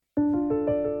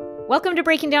Welcome to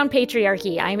Breaking Down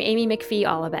Patriarchy. I'm Amy McPhee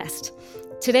Allebest.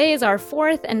 Today is our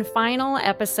fourth and final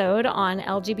episode on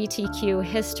LGBTQ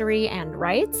history and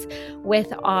rights,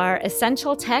 with our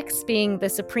essential text being the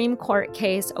Supreme Court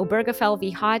case Obergefell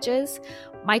v. Hodges,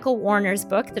 Michael Warner's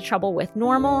book, The Trouble with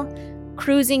Normal,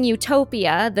 Cruising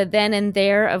Utopia, The Then and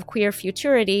There of Queer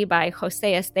Futurity by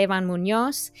Jose Esteban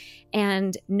Munoz,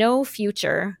 and No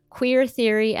Future, Queer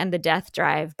Theory and the Death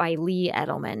Drive by Lee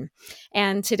Edelman.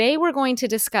 And today we're going to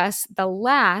discuss the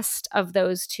last of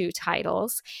those two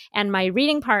titles. And my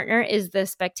reading partner is the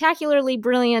spectacularly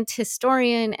brilliant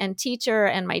historian and teacher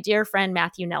and my dear friend,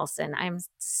 Matthew Nelson. I'm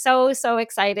so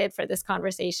excited for this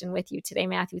conversation with you today,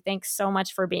 Matthew. Thanks so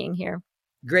much for being here.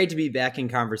 Great to be back in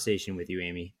conversation with you,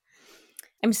 Amy.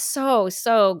 I'm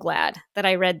so glad that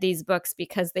I read these books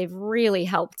because they've really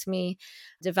helped me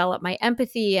develop my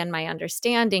empathy and my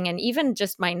understanding and even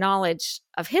just my knowledge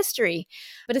of history.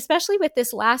 But especially with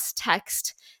this last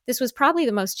text, this was probably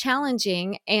the most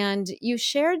challenging. And you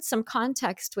shared some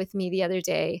context with me the other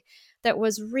day that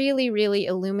was really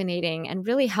illuminating and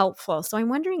really helpful. So I'm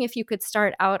wondering if you could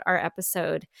start out our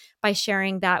episode by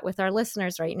sharing that with our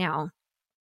listeners right now.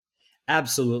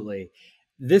 Absolutely.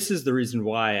 This is the reason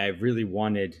why I really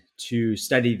wanted to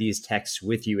study these texts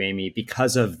with you, Amy,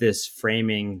 because of this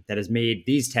framing that has made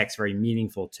these texts very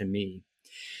meaningful to me.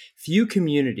 Few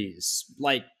communities,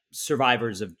 like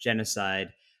survivors of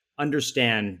genocide,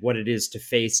 understand what it is to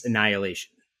face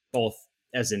annihilation, both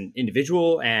as an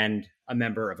individual and a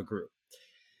member of a group.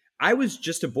 I was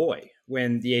just a boy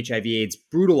when the HIV/AIDS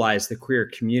brutalized the queer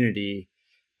community,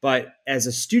 but as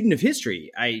a student of history,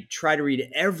 I try to read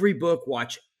every book,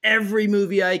 watch every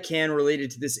movie I can related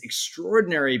to this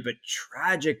extraordinary but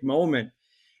tragic moment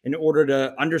in order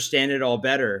to understand it all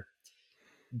better.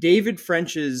 David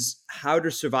French's How to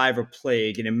Survive a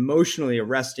Plague, an emotionally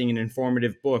arresting and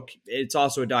informative book, it's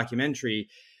also a documentary,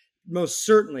 most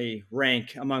certainly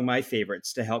rank among my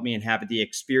favorites to help me inhabit the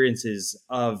experiences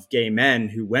of gay men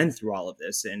who went through all of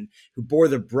this and who bore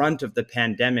the brunt of the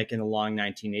pandemic in the long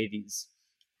 1980s.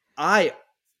 I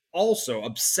also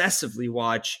obsessively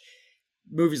watch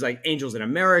movies like Angels in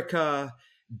America,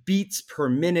 Beats Per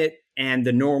Minute, and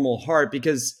The Normal Heart,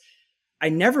 because I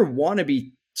never want to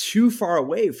be too far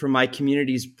away from my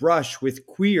community's brush with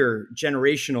queer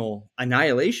generational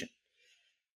annihilation.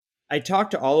 I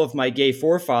talked to all of my gay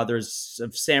forefathers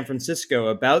of San Francisco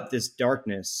about this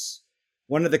darkness.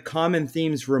 One of the common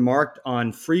themes remarked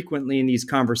on frequently in these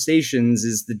conversations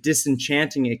is the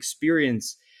disenchanting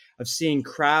experience of seeing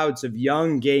crowds of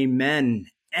young gay men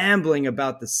ambling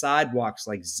about the sidewalks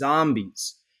like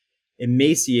zombies,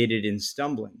 emaciated and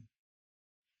stumbling.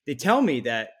 They tell me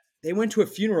that they went to a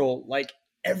funeral like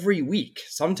every week,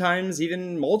 sometimes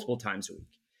even multiple times a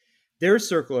week. Their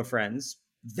circle of friends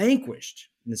vanquished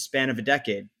in the span of a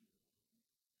decade.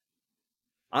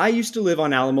 I used to live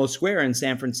on Alamo Square in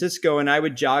San Francisco, and I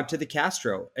would jog to the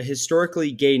Castro, a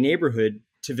historically gay neighborhood,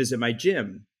 to visit my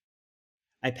gym.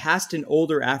 I passed an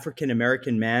older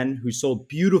African-American man who sold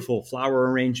beautiful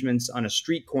flower arrangements on a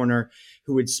street corner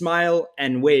who would smile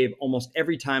and wave almost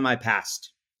every time I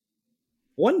passed.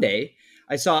 One day,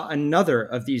 I saw another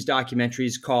of these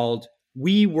documentaries called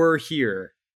We Were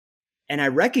Here, and I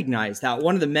recognized that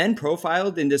one of the men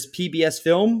profiled in this PBS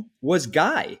film was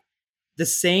Guy, the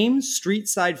same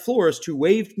street-side florist who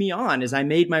waved me on as I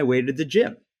made my way to the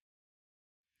gym.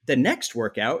 The next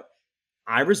workout,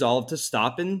 I resolved to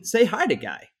stop and say hi to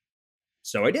Guy.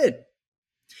 So I did.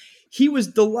 He was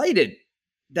delighted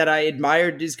that I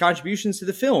admired his contributions to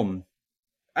the film.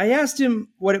 I asked him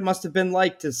what it must have been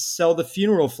like to sell the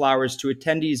funeral flowers to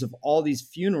attendees of all these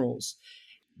funerals.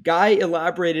 Guy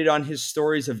elaborated on his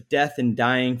stories of death and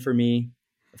dying for me,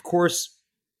 of course,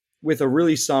 with a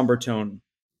really somber tone.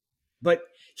 But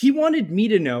he wanted me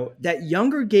to know that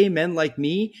younger gay men like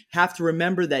me have to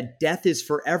remember that death is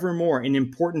forevermore an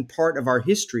important part of our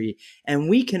history, and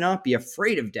we cannot be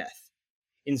afraid of death.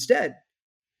 Instead,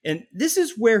 and this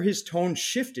is where his tone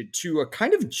shifted to a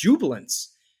kind of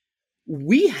jubilance,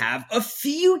 we have a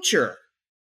future.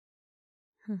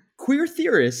 Queer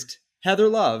theorist Heather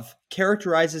Love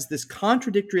characterizes this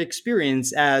contradictory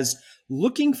experience as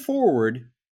looking forward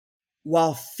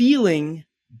while feeling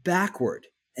backward.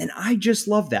 And I just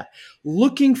love that.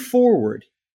 Looking forward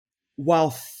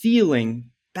while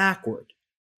feeling backward.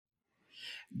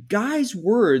 Guy's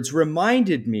words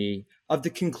reminded me of the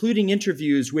concluding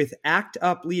interviews with ACT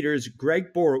UP leaders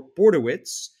Greg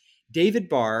Bordowitz, David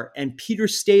Barr, and Peter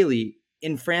Staley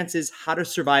in France's How to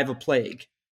Survive a Plague.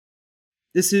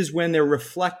 This is when they're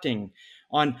reflecting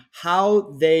on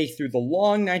how they, through the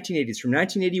long 1980s, from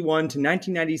 1981 to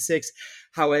 1996,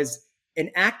 how as an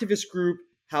activist group,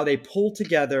 how they pulled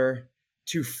together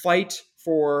to fight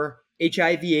for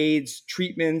HIV/AIDS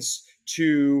treatments,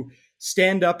 to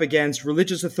stand up against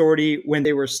religious authority when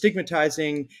they were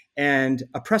stigmatizing and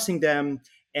oppressing them,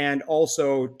 and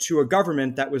also to a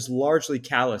government that was largely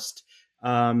calloused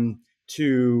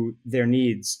to their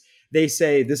needs. They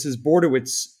say, this is Bordewich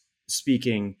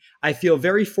speaking, I feel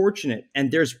very fortunate,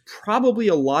 and there's probably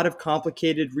a lot of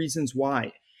complicated reasons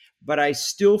why, but I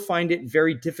still find it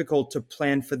very difficult to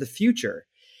plan for the future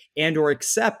and or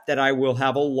accept that I will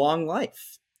have a long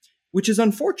life, which is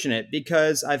unfortunate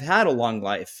because I've had a long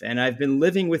life and I've been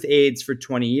living with AIDS for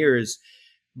 20 years,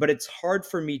 but it's hard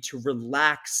for me to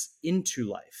relax into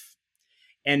life.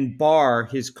 And Barr,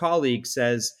 his colleague,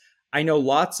 says, I know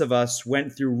lots of us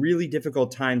went through really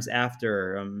difficult times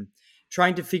after,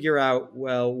 trying to figure out,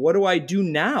 well, what do I do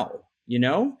now? You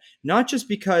know, not just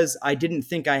because I didn't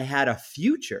think I had a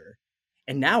future,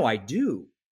 and now I do.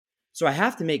 So I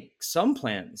have to make some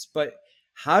plans, but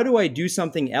how do I do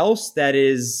something else that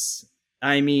is,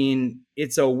 I mean,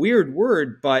 it's a weird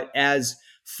word, but as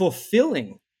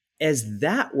fulfilling as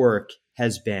that work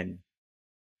has been?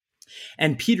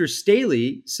 And Peter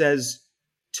Staley says,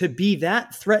 to be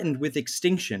that threatened with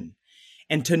extinction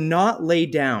and to not lay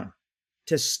down,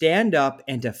 to stand up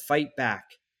and to fight back.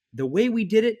 The way we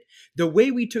did it, the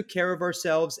way we took care of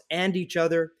ourselves and each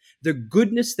other, the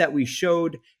goodness that we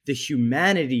showed, the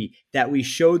humanity that we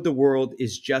showed the world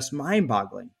is just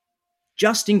mind-boggling,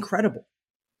 just incredible.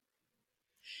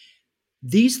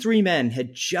 These three men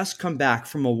had just come back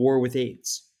from a war with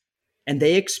AIDS, and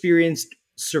they experienced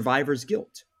survivor's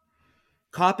guilt,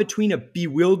 caught between a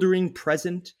bewildering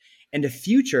present and a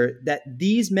future that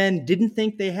these men didn't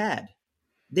think they had.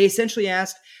 They essentially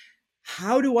asked,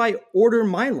 how do I order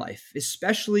my life,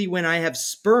 especially when I have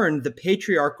spurned the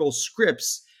patriarchal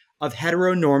scripts of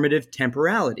heteronormative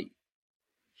temporality?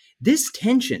 This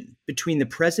tension between the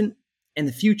present and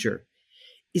the future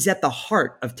is at the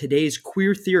heart of today's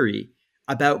queer theory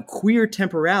about queer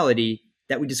temporality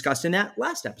that we discussed in that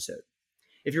last episode.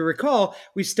 If you recall,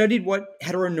 we studied what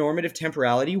heteronormative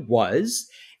temporality was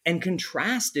and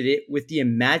contrasted it with the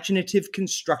imaginative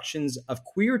constructions of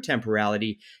queer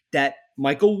temporality that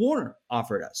Michael Warner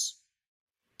offered us.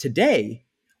 Today,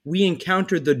 we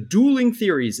encounter the dueling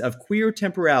theories of queer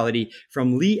temporality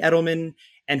from Lee Edelman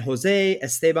and Jose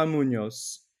Esteban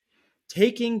Munoz,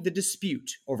 taking the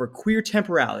dispute over queer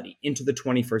temporality into the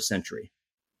 21st century.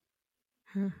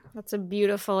 That's a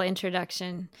beautiful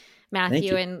introduction,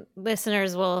 Matthew, and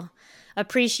listeners will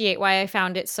appreciate why I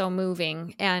found it so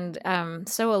moving and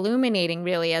so illuminating,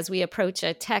 really, as we approach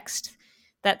a text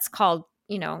that's called,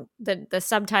 you know, the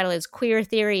subtitle is Queer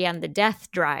Theory and the Death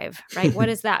Drive, right? What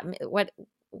does that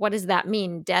what does that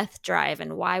mean, death drive,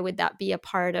 and why would that be a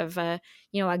part of a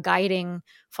guiding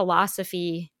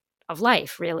philosophy of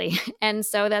life, really? And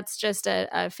so that's just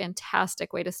a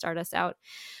fantastic way to start us out.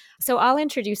 So I'll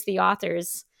introduce the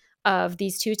authors of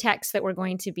these two texts that we're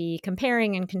going to be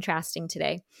comparing and contrasting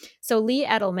today. So Lee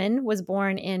Edelman was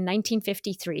born in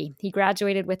 1953. He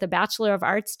graduated with a Bachelor of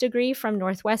Arts degree from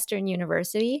Northwestern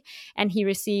University, and he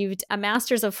received a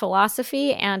Master's of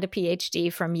Philosophy and a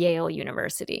PhD from Yale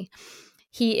University.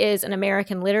 He is an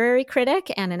American literary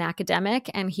critic and an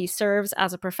academic, and he serves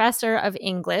as a professor of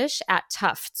English at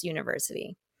Tufts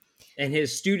University. And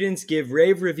his students give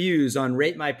rave reviews on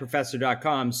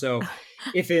ratemyprofessor.com. So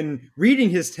if in reading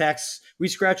his texts, we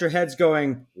scratch our heads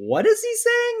going, what is he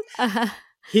saying?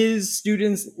 His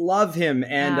students love him.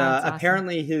 And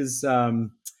apparently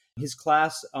awesome. his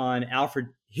class on Alfred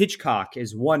Hitchcock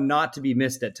is one not to be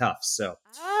missed at Tufts. So.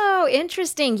 Oh,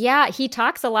 interesting. Yeah, he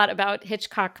talks a lot about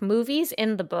Hitchcock movies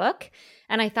in the book.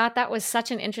 And I thought that was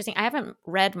such an interesting, I haven't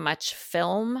read much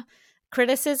film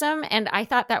criticism, and I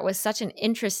thought that was such an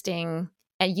interesting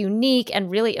and unique and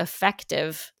really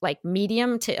effective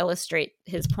medium to illustrate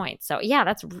his point. So yeah,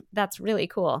 that's really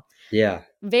cool. Yeah.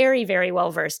 Very, very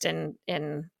well versed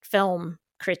in film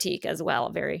critique as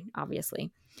well, very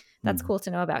obviously. That's cool to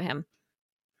know about him.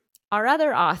 Our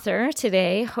other author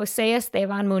today, Jose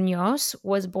Esteban Munoz,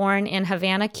 was born in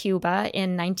Havana, Cuba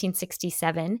in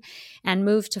 1967 and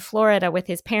moved to Florida with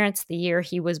his parents the year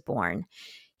he was born.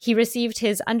 He received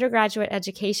his undergraduate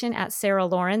education at Sarah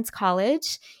Lawrence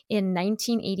College in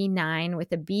 1989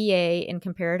 with a BA in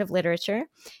comparative literature.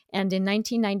 And in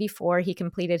 1994, he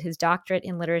completed his doctorate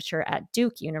in literature at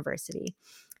Duke University.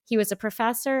 He was a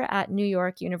professor at New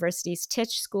York University's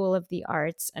Tisch School of the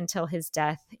Arts until his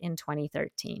death in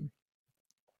 2013.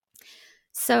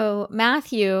 So,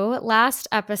 Matthew, last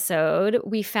episode,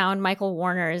 we found Michael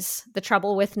Warner's The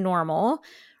Trouble with Normal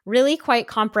really quite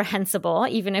comprehensible,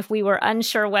 even if we were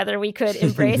unsure whether we could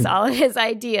embrace all of his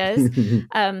ideas.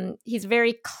 He's a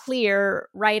very clear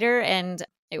writer and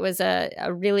It was a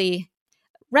really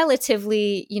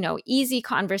relatively, easy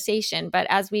conversation. But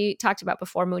as we talked about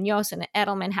before, Munoz and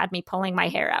Edelman had me pulling my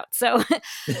hair out. So,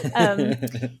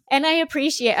 and I have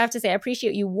to say, I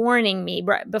appreciate you warning me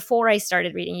before I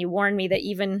started reading. You warned me that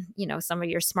even, some of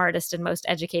your smartest and most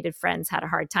educated friends had a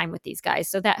hard time with these guys.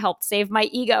 So that helped save my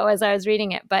ego as I was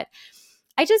reading it. But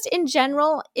I just, in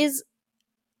general,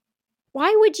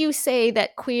 why would you say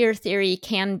that queer theory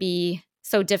can be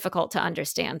so difficult to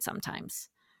understand sometimes?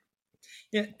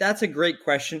 Yeah, that's a great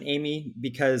question, Amy,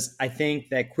 because I think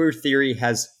that queer theory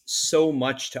has so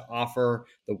much to offer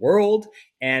the world.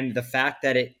 And the fact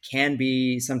that it can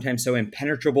be sometimes so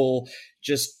impenetrable,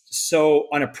 just so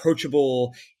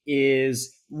unapproachable,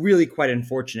 is really quite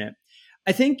unfortunate.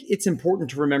 I think it's important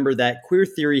to remember that queer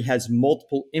theory has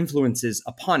multiple influences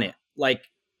upon it, like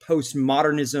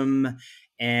postmodernism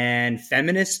and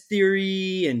feminist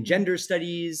theory and gender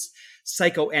studies,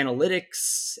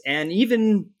 psychoanalytics, and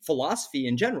even philosophy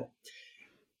in general.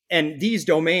 And these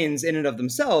domains, in and of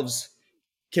themselves,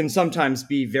 can sometimes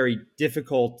be very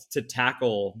difficult to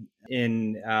tackle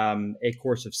in a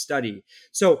course of study.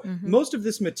 So most of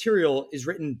this material is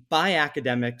written by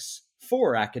academics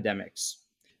for academics.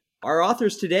 Our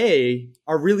authors today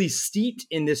are really steeped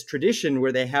in this tradition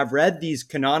where they have read these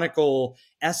canonical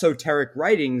esoteric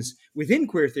writings within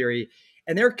queer theory,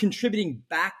 and they're contributing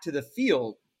back to the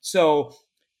field. So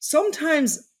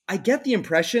sometimes I get the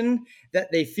impression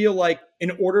that they feel like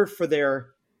in order for their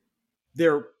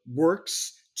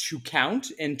works to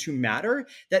count and to matter,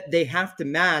 that they have to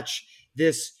match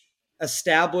this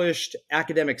established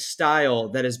academic style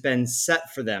that has been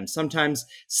set for them. Sometimes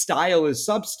style is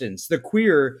substance. The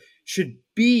queer should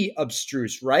be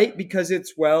abstruse, right? Because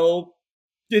it's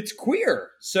queer.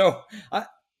 So,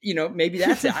 maybe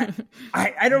that's it.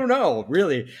 I don't know,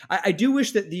 really. I do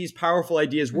wish that these powerful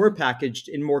ideas were packaged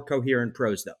in more coherent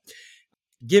prose, though.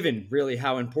 Given really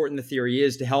how important the theory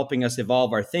is to helping us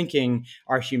evolve our thinking,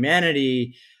 our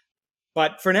humanity.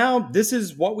 But for now, this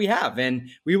is what we have, and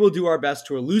we will do our best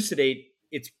to elucidate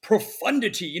its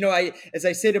profundity. As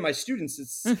I say to my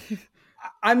students,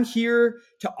 I'm here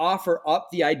to offer up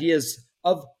the ideas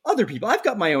of other people. I've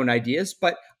got my own ideas,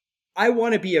 but I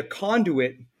want to be a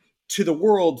conduit to the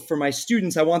world for my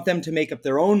students. I want them to make up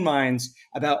their own minds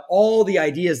about all the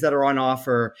ideas that are on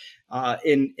offer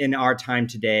in our time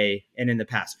today and in the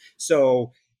past.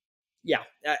 So, yeah,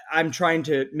 I'm trying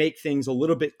to make things a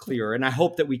little bit clearer, and I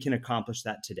hope that we can accomplish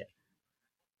that today.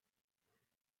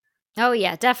 Oh,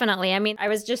 yeah, definitely. I mean, I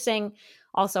was just saying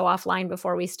also offline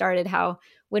before we started how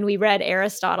when we read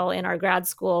Aristotle in our grad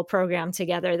school program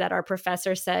together, that our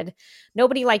professor said,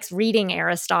 nobody likes reading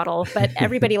Aristotle, but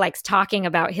everybody likes talking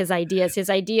about his ideas. His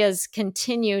ideas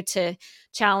continue to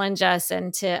challenge us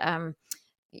and to,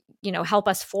 help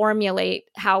us formulate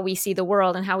how we see the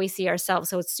world and how we see ourselves.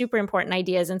 So it's super important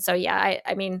ideas. And so, yeah,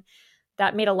 I mean,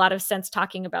 that made a lot of sense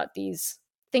talking about these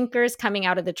thinkers coming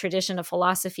out of the tradition of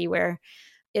philosophy where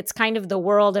it's kind of the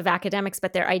world of academics,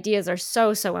 but their ideas are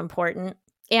so, so important.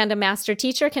 And a master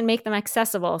teacher can make them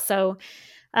accessible. So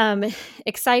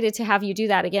excited to have you do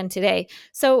that again today.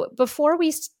 So before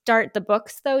we start the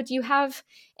books, though, do you have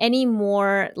any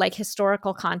more like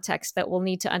historical context that we'll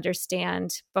need to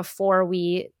understand before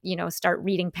we, start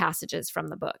reading passages from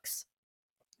the books?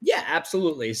 Yeah,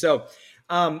 absolutely. So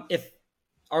if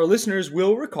our listeners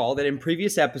will recall that in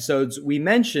previous episodes, we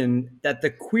mentioned that the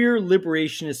queer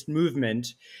liberationist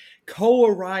movement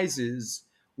co-arises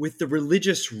with the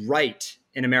religious right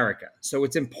in America. So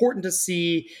it's important to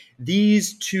see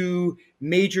these two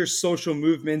major social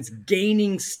movements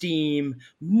gaining steam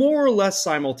more or less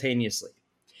simultaneously.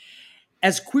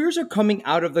 As queers are coming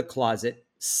out of the closet,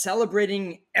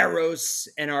 celebrating Eros,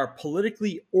 and are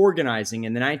politically organizing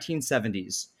in the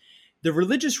 1970s, the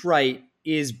religious right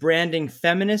is branding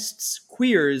feminists,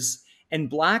 queers, and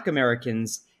Black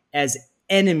Americans as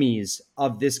enemies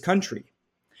of this country.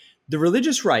 The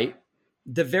religious right,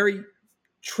 the very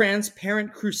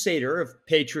transparent crusader of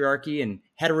patriarchy and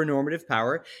heteronormative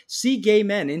power, see gay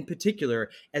men in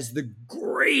particular as the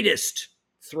greatest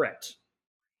threat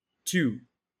to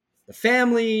the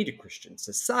family, to Christian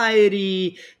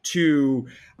society, to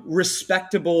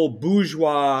respectable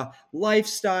bourgeois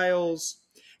lifestyles.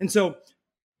 And so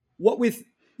what with,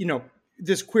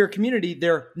 this queer community,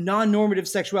 their non-normative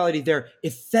sexuality, their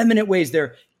effeminate ways,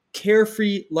 their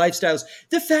carefree lifestyles,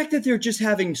 the fact that they're just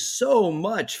having so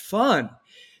much fun,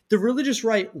 the religious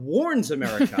right warns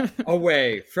America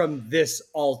away from this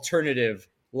alternative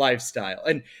lifestyle.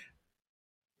 And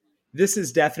this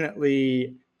is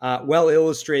definitely well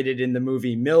illustrated in the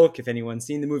movie Milk, if anyone's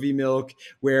seen the movie Milk,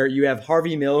 where you have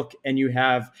Harvey Milk and you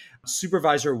have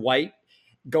Supervisor White.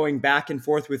 going back and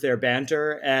forth with their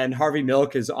banter. And Harvey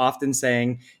Milk is often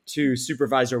saying to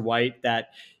Supervisor White that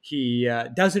he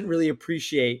doesn't really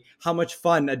appreciate how much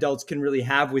fun adults can really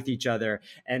have with each other.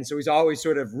 And so he's always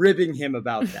sort of ribbing him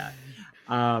about that.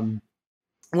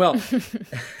 Well,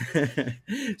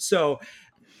 so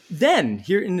then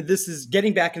here, and this is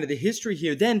getting back into the history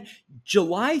here, then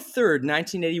July 3rd,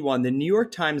 1981, the New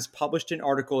York Times published an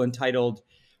article entitled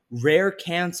Rare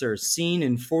Cancer Seen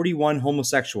in 41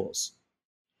 Homosexuals.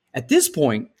 At this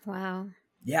point, wow.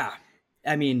 Yeah,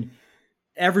 I mean,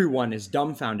 everyone is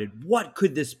dumbfounded. What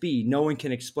could this be? No one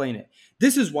can explain it.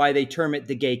 This is why they term it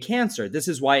the gay cancer. This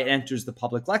is why it enters the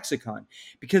public lexicon,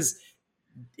 because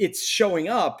it's showing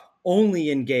up only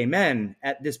in gay men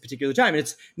at this particular time. And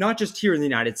it's not just here in the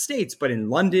United States, but in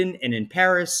London and in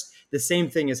Paris, the same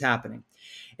thing is happening.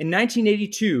 In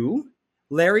 1982,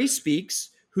 Larry Speakes,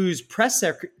 who's press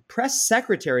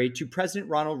secretary to President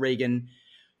Ronald Reagan,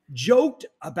 joked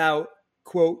about,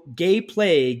 quote, gay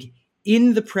plague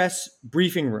in the press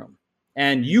briefing room.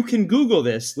 And you can Google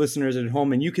this, listeners at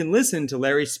home, and you can listen to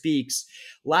Larry Speakes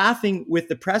laughing with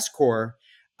the press corps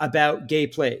about gay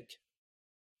plague.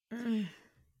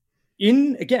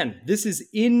 This is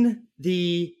in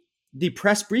the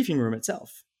press briefing room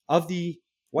itself of the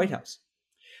White House.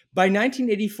 By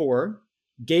 1984,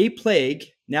 gay plague,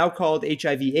 now called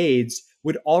HIV/AIDS,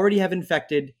 would already have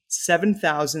infected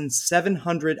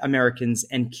 7,700 Americans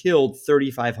and killed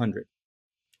 3,500.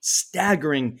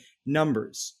 Staggering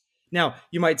numbers. Now,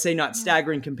 you might say not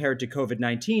staggering compared to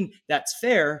COVID-19. That's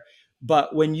fair.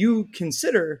 But when you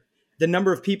consider the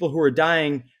number of people who are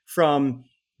dying from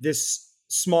this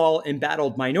small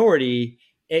embattled minority,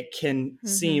 it can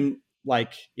seem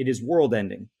like it is world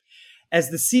ending. As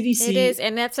the CDC... It is,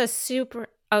 and that's a super...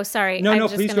 Oh, sorry. No,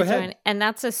 please go ahead. And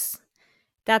that's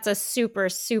a super,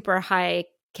 super high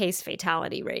case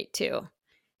fatality rate too.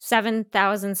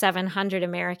 7,700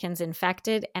 Americans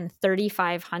infected and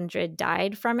 3,500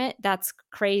 died from it. That's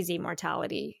crazy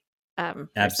mortality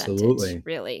Absolutely.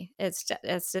 Really. It's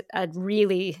a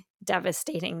really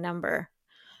devastating number.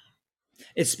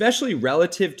 Especially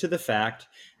relative to the fact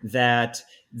that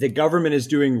the government is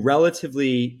doing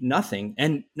relatively nothing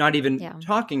and not even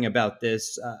talking about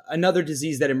this. Another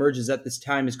disease that emerges at this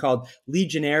time is called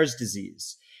Legionnaire's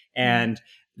disease. And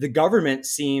the government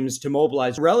seems to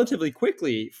mobilize relatively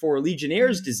quickly for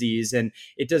Legionnaire's disease, and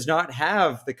it does not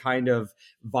have the kind of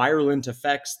virulent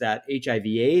effects that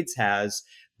HIV/AIDS has,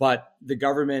 but the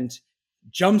government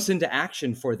jumps into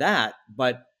action for that,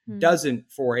 but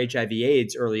doesn't for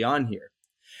HIV/AIDS early on here.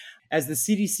 As the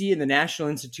CDC and the National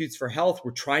Institutes for Health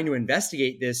were trying to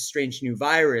investigate this strange new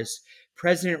virus,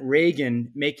 President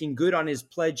Reagan, making good on his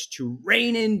pledge to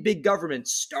rein in big government,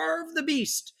 starve the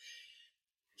beast,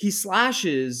 he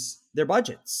slashes their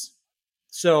budgets.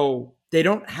 So they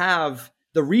don't have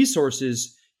the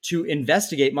resources to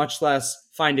investigate, much less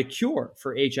find a cure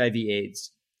for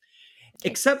HIV/AIDS.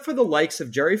 Except for the likes of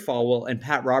Jerry Falwell and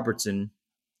Pat Robertson,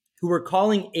 who were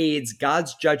calling AIDS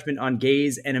God's judgment on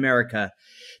gays and America,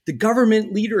 the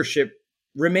government leadership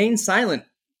remained silent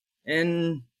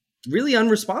and really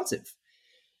unresponsive.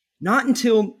 Not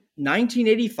until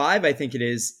 1985, I think it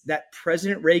is, that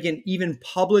President Reagan even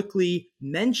publicly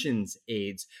mentions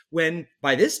AIDS, when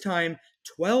by this time,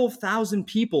 12,000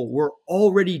 people were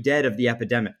already dead of the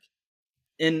epidemic.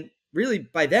 And really,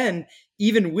 by then,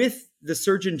 even with the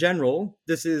Surgeon General,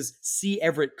 this is C.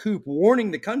 Everett Koop,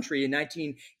 warning the country in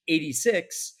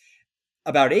 1986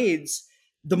 about AIDS,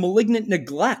 the malignant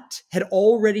neglect had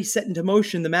already set into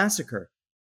motion the massacre.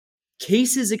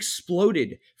 Cases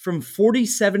exploded from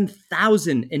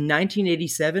 47,000 in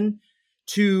 1987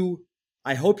 to,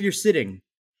 I hope you're sitting,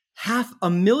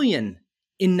 500,000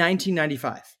 in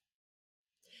 1995.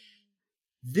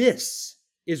 This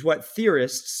is what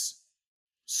theorists,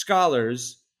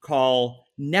 scholars call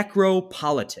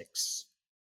necropolitics.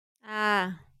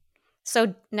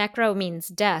 So necro means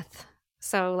death.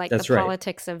 So like That's the right.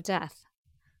 politics of death.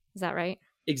 Is that right?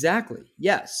 Exactly.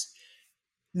 Yes.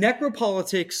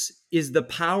 Necropolitics is the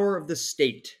power of the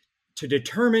state to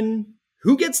determine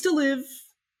who gets to live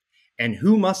and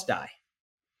who must die.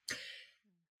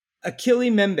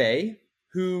 Akili Membe,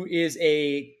 who is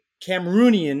a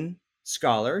Cameroonian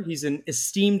scholar, he's an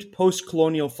esteemed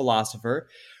post-colonial philosopher,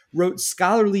 wrote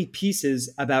scholarly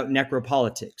pieces about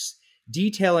necropolitics,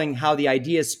 detailing how the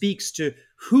idea speaks to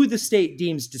who the state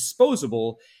deems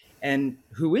disposable and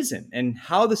who isn't, and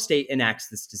how the state enacts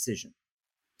this decision.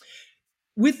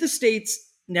 With the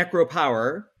state's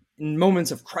necropower, in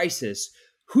moments of crisis,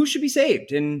 who should be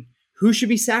saved and who should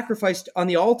be sacrificed on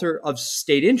the altar of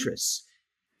state interests?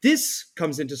 This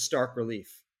comes into stark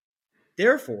relief.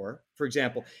 Therefore, for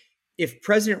example, if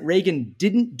President Reagan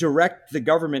didn't direct the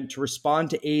government to respond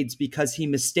to AIDS because he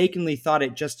mistakenly thought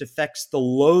it just affects the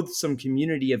loathsome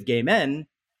community of gay men,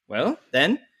 well,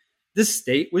 then the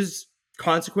state was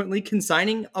consequently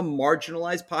consigning a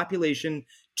marginalized population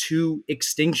to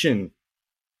extinction.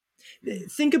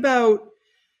 Think about,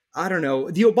 I don't know,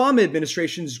 the Obama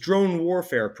administration's drone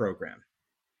warfare program.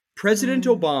 President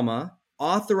Obama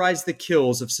authorized the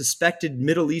kills of suspected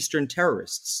Middle Eastern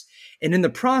terrorists, and in the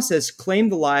process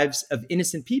claimed the lives of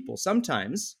innocent people,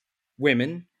 sometimes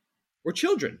women or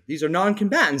children. These are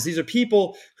non-combatants. These are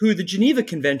people who the Geneva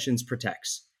Conventions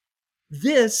protects.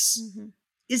 This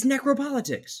is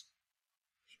necropolitics.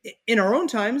 In our own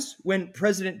times, when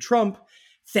President Trump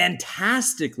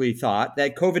fantastically thought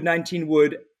that COVID-19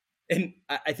 would, and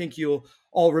I think you'll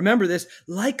all remember this,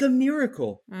 like a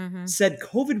miracle, said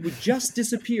COVID would just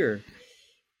disappear.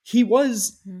 He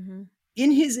was,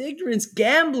 in his ignorance,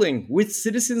 gambling with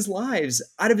citizens' lives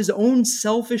out of his own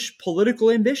selfish political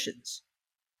ambitions.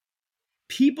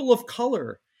 People of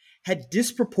color had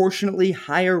disproportionately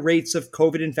higher rates of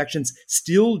COVID infections,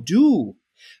 still do,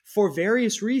 for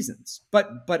various reasons,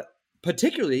 but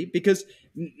particularly because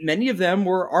many of them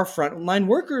were our frontline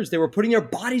workers. They were putting their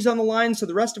bodies on the line so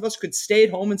the rest of us could stay at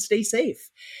home and stay safe.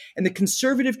 And the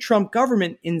conservative Trump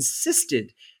government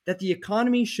insisted that the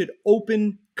economy should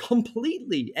open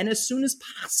completely and as soon as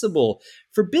possible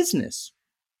for business.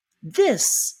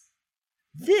 This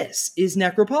is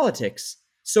necropolitics.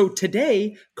 So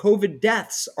today, COVID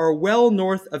deaths are well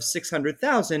north of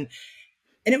 600,000.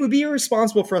 And it would be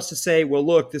irresponsible for us to say, well,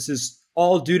 look, this is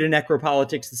all due to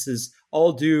necropolitics. This is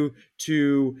all due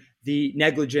to the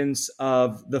negligence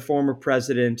of the former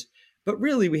president. But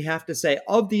really, we have to say,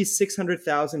 of these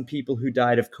 600,000 people who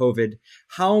died of COVID,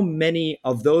 how many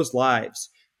of those lives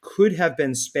could have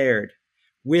been spared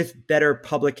with better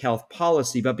public health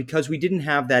policy? But because we didn't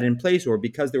have that in place, or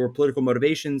because there were political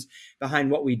motivations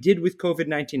behind what we did with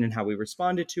COVID-19 and how we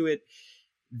responded to it,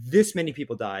 this many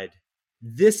people died.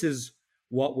 This is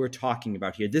what we're talking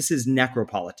about here. This is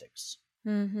necropolitics.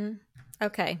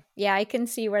 Okay. Yeah, I can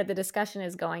see where the discussion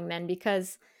is going then,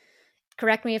 because,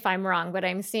 correct me if I'm wrong, but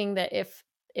I'm seeing that if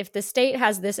the state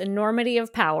has this enormity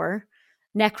of power,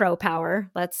 necro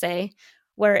power, let's say,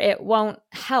 where it won't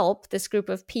help this group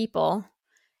of people,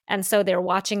 and so they're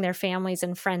watching their families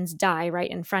and friends die right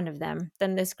in front of them,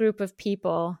 then this group of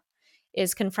people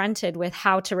is confronted with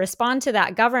how to respond to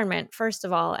that government, first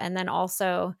of all, and then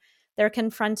also they're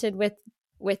confronted with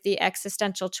the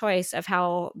existential choice of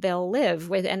how they'll live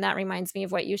with. And that reminds me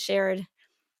of what you shared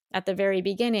at the very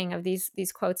beginning of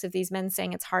these quotes of these men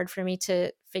saying, it's hard for me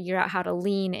to figure out how to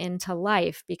lean into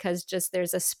life because just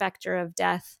there's a specter of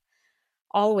death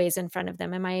always in front of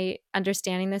them. Am I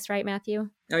understanding this right, Matthew?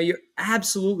 No, you're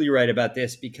absolutely right about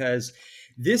this, because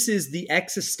this is the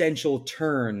existential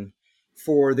turn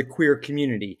for the queer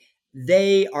community.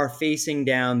 They are facing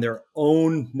down their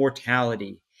own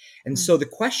mortality. And so the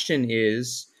question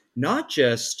is not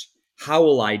just how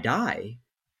will I die,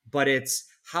 but it's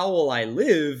how will I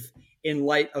live in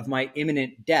light of my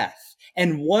imminent death?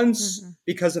 And once,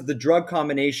 because of the drug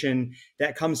combination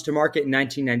that comes to market in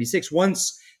 1996,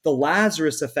 once the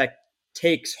Lazarus effect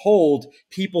takes hold,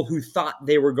 people who thought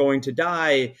they were going to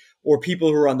die or people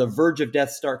who are on the verge of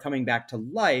death start coming back to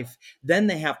life, then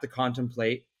they have to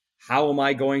contemplate, how am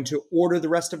I going to order the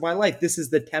rest of my life? This is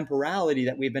the temporality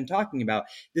that we've been talking about.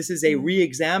 This is a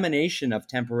re-examination of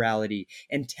temporality,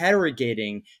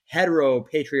 interrogating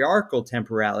heteropatriarchal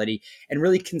temporality, and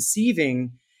really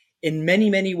conceiving in many,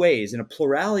 many ways, in a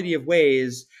plurality of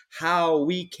ways, how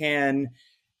we can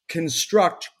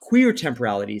construct queer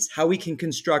temporalities, how we can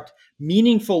construct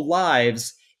meaningful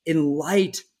lives in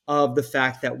light of the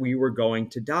fact that we were going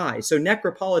to die. So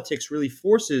necropolitics really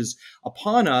forces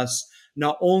upon us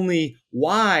not only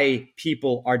why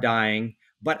people are dying,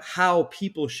 but how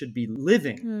people should be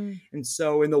living. And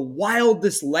so in the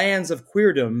wildest lands of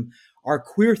queerdom, our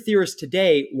queer theorists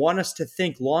today want us to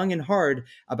think long and hard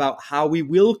about how we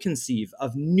will conceive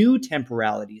of new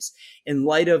temporalities in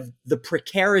light of the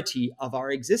precarity of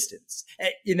our existence.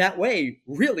 In that way,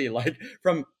 really, like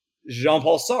from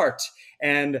Jean-Paul Sartre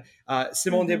and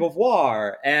Simone de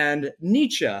Beauvoir and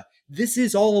Nietzsche, this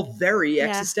is all very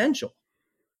existential.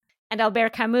 And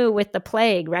Albert Camus with The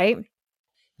Plague, right?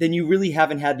 Then you really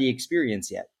haven't had the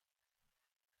experience yet.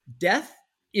 Death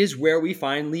is where we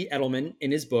find Lee Edelman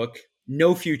in his book,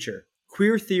 No Future,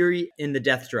 Queer Theory in the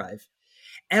Death Drive.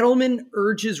 Edelman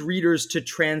urges readers to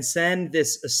transcend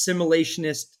this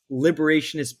assimilationist,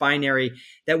 liberationist binary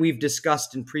that we've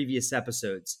discussed in previous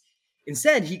episodes.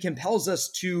 Instead, he compels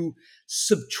us to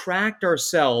subtract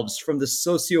ourselves from the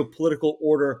socio-political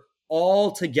order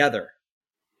altogether.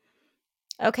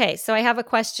 Okay, so I have a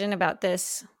question about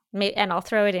this, and I'll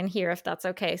throw it in here if that's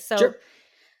okay. Sure.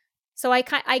 So I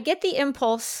get the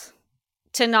impulse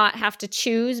to not have to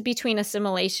choose between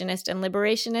assimilationist and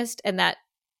liberationist, and that,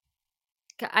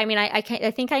 I mean, I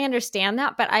think I understand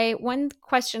that, but one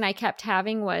question I kept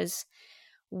having was,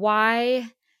 why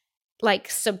like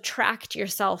subtract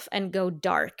yourself and go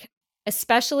dark,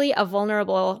 especially a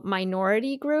vulnerable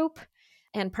minority group,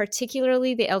 and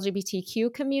particularly the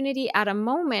LGBTQ community at a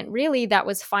moment really that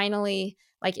was finally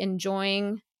like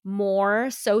enjoying more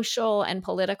social and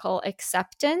political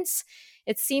acceptance.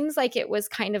 It seems like it was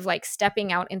kind of like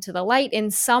stepping out into the light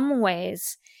in some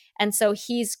ways. And so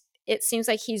it seems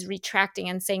like he's retracting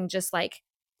and saying just like,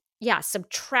 yeah,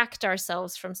 subtract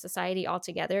ourselves from society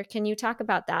altogether. Can you talk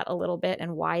about that a little bit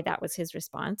and why that was his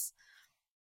response?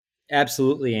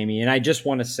 Absolutely, Amy. And I just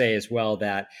want to say as well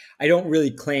that I don't really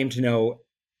claim to know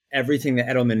everything that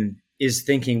Edelman is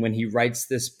thinking when he writes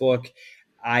this book.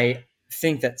 I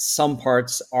think that some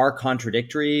parts are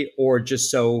contradictory or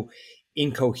just so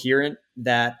incoherent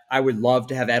that I would love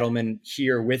to have Edelman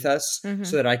here with us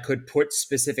so that I could put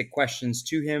specific questions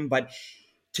to him. But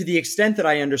to the extent that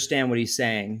I understand what he's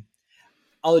saying,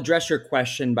 I'll address your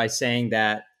question by saying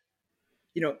that,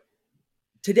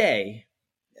 today,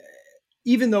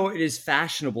 even though it is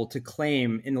fashionable to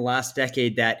claim in the last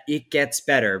decade that it gets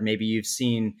better, maybe you've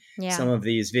seen some of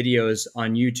these videos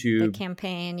on YouTube. The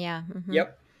campaign, yeah. Mm-hmm.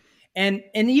 Yep. And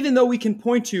even though we can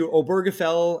point to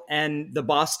Obergefell and the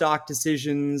Bostock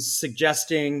decisions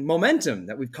suggesting momentum,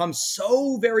 that we've come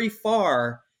so very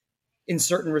far in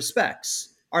certain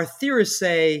respects, our theorists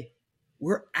say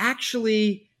we're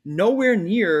actually nowhere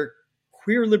near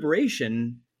queer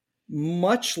liberation,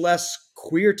 much less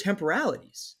queer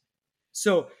temporalities.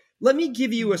 So let me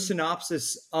give you a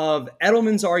synopsis of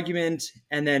Edelman's argument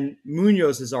and then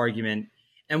Munoz's argument,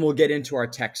 and we'll get into our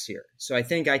text here. So I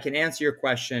think I can answer your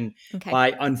question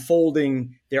by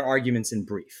unfolding their arguments in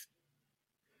brief.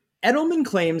 Edelman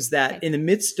claims that in the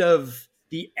midst of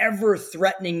the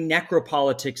ever-threatening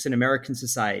necropolitics in American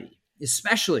society,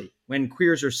 especially when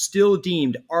queers are still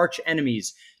deemed arch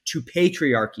enemies to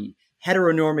patriarchy,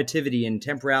 heteronormativity, and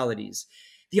temporalities,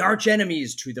 the arch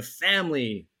enemies to the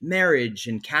family, marriage,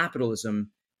 and capitalism,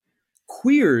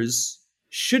 queers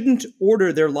shouldn't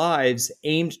order their lives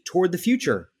aimed toward the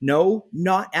future. No,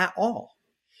 not at all.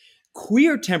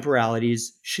 Queer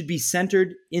temporalities should be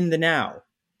centered in the now.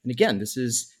 And again, this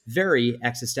is very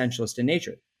existentialist in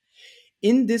nature.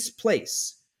 In this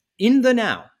place, in the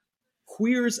now,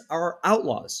 queers are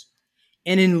outlaws.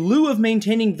 And in lieu of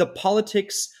maintaining the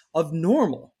politics of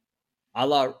normal, a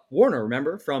la Warner,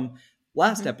 remember, from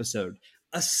last episode,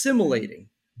 assimilating,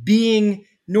 being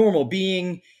normal,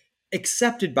 being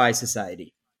accepted by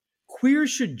society,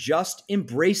 queers should just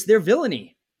embrace their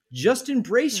villainy. Just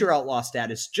embrace your outlaw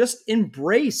status. Just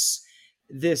embrace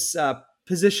this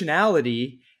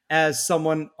positionality as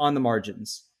someone on the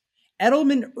margins.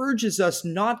 Edelman urges us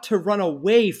not to run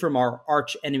away from our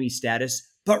arch enemy status,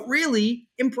 but really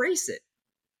embrace it.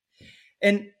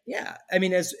 And yeah, I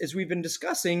mean, as we've been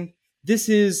discussing, this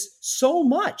is so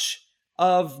much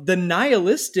of the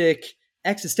nihilistic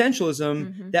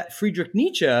existentialism that Friedrich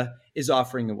Nietzsche is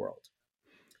offering the world.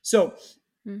 So,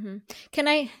 can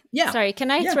I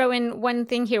throw in one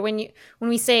thing here? When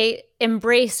we say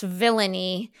embrace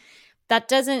villainy, that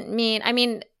doesn't mean, I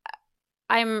mean,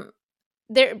 I'm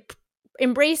there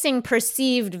embracing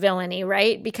perceived villainy,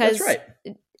 right? Because that's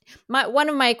right. One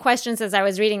of my questions as I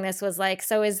was reading this was like,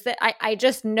 so is that I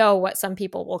just know what some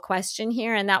people will question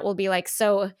here, and that will be like,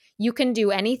 so you can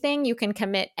do anything, you can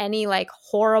commit any like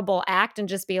horrible act and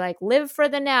just be like, live for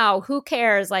the now, who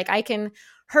cares? Like I can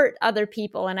hurt other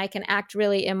people and I can act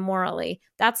really immorally.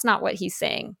 That's not what he's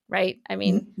saying, right? I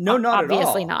mean, no, not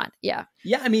obviously at all. Not. Yeah.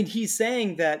 Yeah, I mean, he's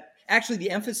saying that actually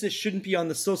the emphasis shouldn't be on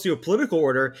the socio-political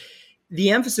order. The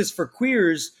emphasis for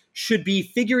queers should be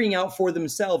figuring out for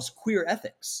themselves queer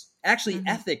ethics. Actually,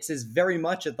 ethics is very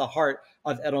much at the heart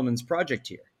of Edelman's project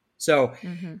here. So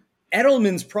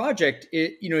Edelman's project,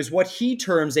 is what he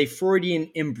terms a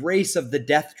Freudian embrace of the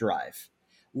death drive.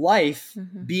 Life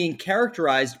being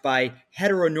characterized by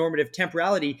heteronormative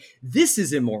temporality. This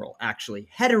is immoral, actually.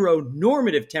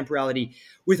 Heteronormative temporality,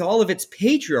 with all of its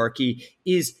patriarchy,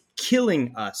 is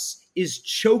killing us, is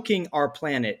choking our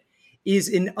planet, is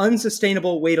an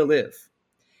unsustainable way to live.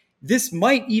 This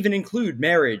might even include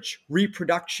marriage,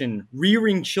 reproduction,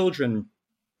 rearing children,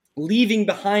 leaving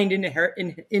behind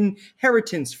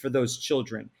inheritance for those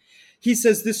children. He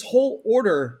says this whole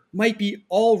order might be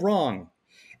all wrong.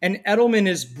 And Edelman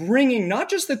is bringing not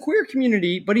just the queer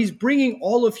community, but he's bringing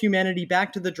all of humanity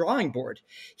back to the drawing board.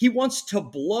 He wants to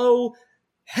blow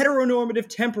heteronormative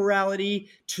temporality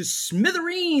to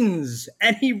smithereens.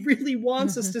 And he really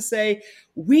wants us to say,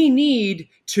 we need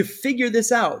to figure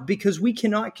this out because we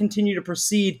cannot continue to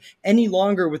proceed any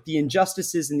longer with the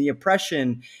injustices and the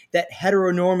oppression that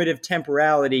heteronormative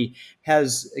temporality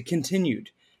has continued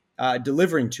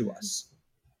delivering to us.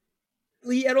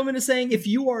 Lee Edelman is saying, if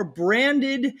you are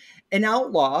branded an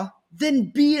outlaw,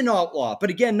 then be an outlaw.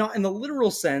 But again, not in the literal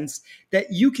sense that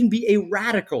you can be a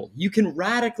radical. You can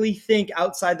radically think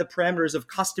outside the parameters of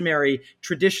customary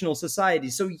traditional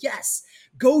society. So yes,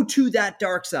 go to that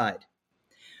dark side.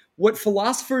 What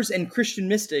philosophers and Christian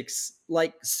mystics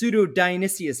like Pseudo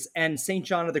Dionysius and St.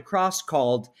 John of the Cross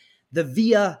called the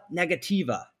via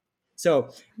negativa.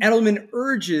 So Edelman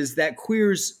urges that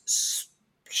queers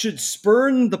should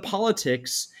spurn the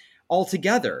politics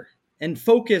altogether and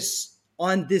focus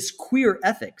on this queer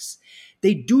ethics.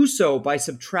 They do so by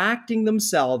subtracting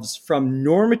themselves from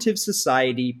normative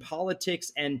society,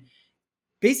 politics, and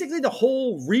basically the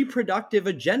whole reproductive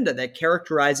agenda that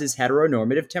characterizes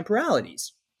heteronormative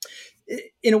temporalities.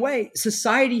 In a way,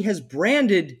 society has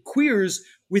branded queers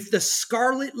with the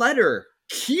scarlet letter,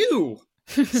 Q.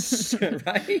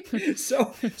 Right?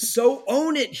 So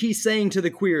own it, he's saying to the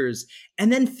queers, and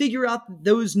then figure out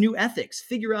those new ethics,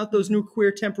 figure out those new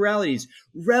queer temporalities,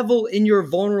 revel in your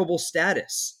vulnerable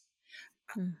status.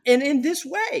 And in this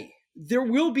way, there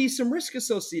will be some risk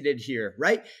associated here,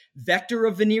 right? Vector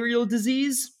of venereal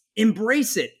disease,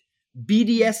 embrace it.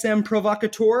 BDSM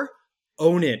provocateur,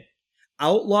 own it.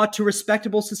 Outlaw to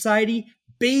respectable society,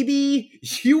 baby,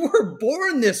 you were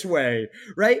born this way,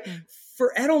 right?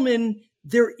 For Edelman,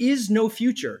 there is no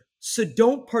future. So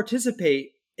don't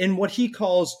participate in what he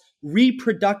calls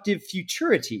reproductive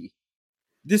futurity.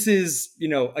 This is,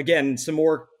 again, some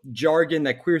more jargon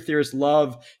that queer theorists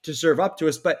love to serve up to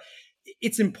us, but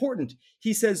it's important.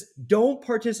 He says, don't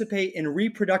participate in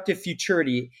reproductive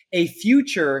futurity, a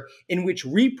future in which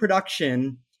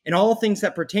reproduction and all things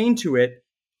that pertain to it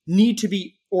need to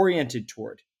be oriented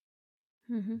toward.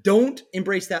 Don't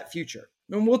embrace that future.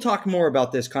 And we'll talk more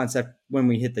about this concept when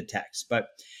we hit the text, but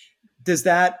does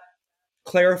that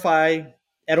clarify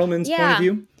Edelman's point of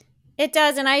view? It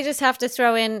does. And I just have to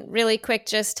throw in really quick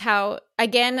just how,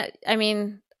 again, I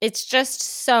mean, it's just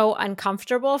so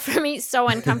uncomfortable for me, so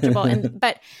uncomfortable.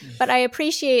 But I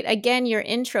appreciate, again, your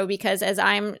intro, because as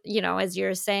I'm, as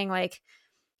you're saying, like,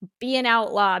 be an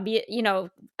outlaw, be,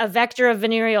 a vector of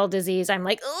venereal disease. I'm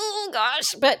like, oh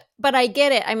gosh, but I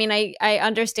get it. I mean, I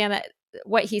understand that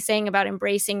what he's saying about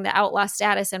embracing the outlaw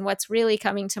status. And what's really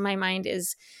coming to my mind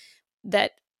is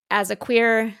that as a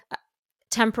queer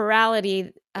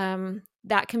temporality,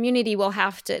 the community will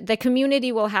have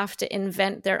to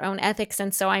invent their own ethics.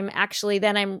 And so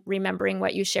I'm remembering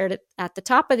what you shared at the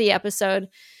top of the episode,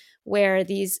 where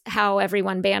how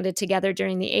everyone banded together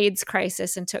during the AIDS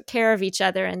crisis and took care of each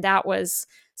other. And that was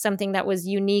something that was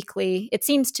uniquely, it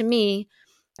seems to me,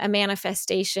 a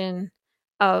manifestation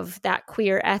of that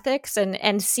queer ethics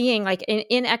and seeing, like,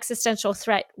 in existential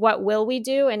threat, what will we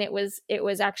do? And it was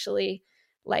actually,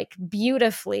 like,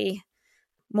 beautifully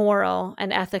moral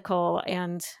and ethical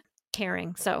and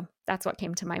caring. So that's what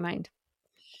came to my mind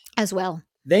as well.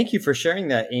 Thank you for sharing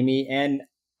that, Amy. And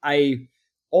I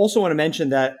also want to mention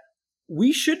that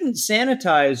we shouldn't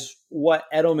sanitize what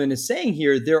Edelman is saying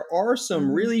here. There are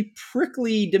some really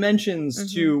prickly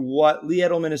dimensions to what Lee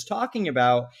Edelman is talking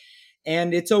about.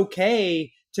 And it's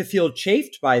okay to feel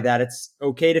chafed by that. It's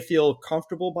okay to feel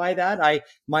comfortable by that. I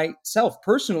myself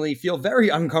personally feel very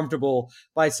uncomfortable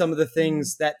by some of the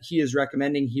things that he is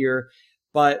recommending here.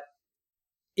 But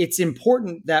it's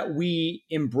important that we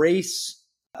embrace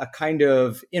a kind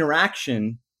of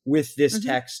interaction with this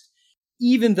text,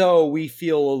 even though we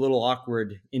feel a little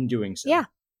awkward in doing so. Yeah.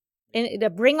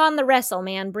 And bring on the wrestle,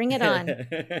 man. Bring it on.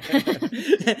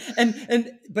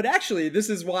 But actually,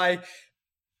 this is why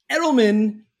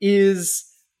Edelman is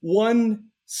one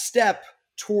step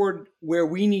toward where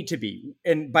we need to be.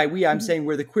 And by we, I'm saying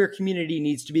where the queer community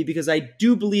needs to be, because I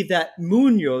do believe that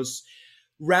Munoz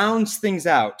rounds things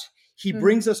out. He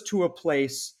brings us to a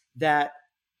place that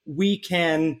we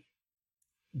can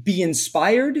be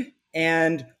inspired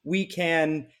and we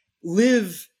can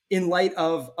live in light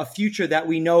of a future that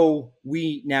we know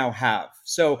we now have.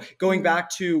 So going back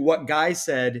to what Guy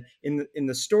said in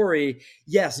the story,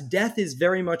 yes, death is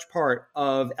very much part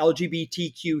of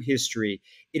LGBTQ history.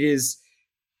 It is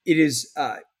in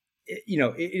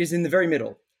the very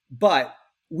middle, but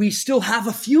we still have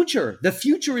a future. The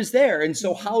future is there. And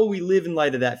so how will we live in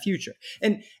light of that future?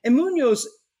 And Munoz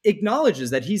acknowledges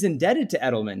that he's indebted to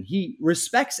Edelman. He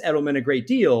respects Edelman a great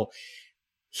deal.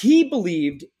 He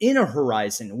believed in a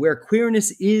horizon where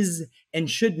queerness is and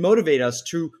should motivate us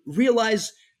to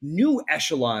realize new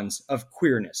echelons of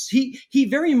queerness. He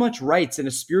very much writes in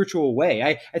a spiritual way.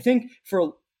 I think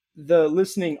for the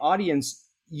listening audience,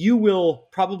 you will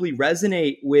probably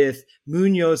resonate with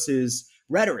Munoz's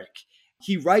rhetoric.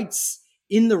 He writes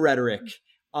in the rhetoric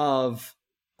of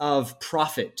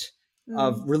prophet,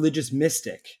 of religious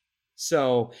mystic.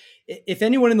 So if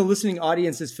anyone in the listening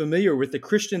audience is familiar with the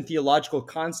Christian theological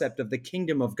concept of the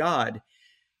kingdom of God,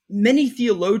 many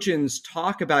theologians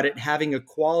talk about it having a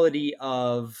quality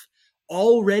of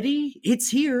already it's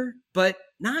here, but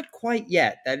not quite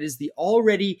yet. That is the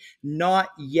already not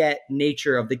yet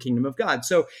nature of the kingdom of God.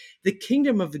 So the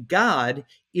kingdom of God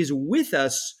is with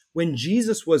us when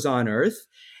Jesus was on earth.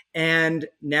 And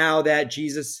now that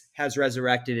Jesus has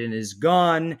resurrected and is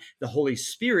gone, the Holy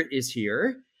Spirit is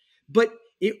here. But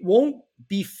it won't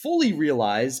be fully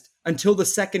realized until the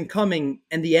second coming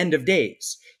and the end of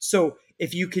days. So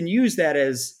if you can use that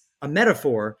as a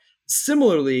metaphor,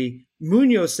 similarly,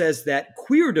 Munoz says that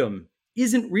queerdom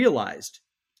isn't realized,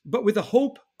 but with a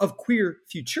hope of queer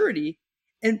futurity,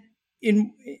 and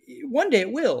in one day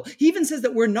it will. He even says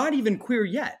that we're not even queer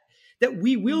yet, that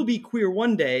we will be queer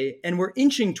one day, and we're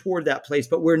inching toward that place,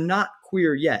 but we're not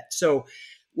queer yet. So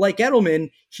like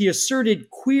Edelman, he asserted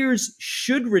queers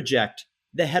should reject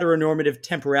the heteronormative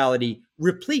temporality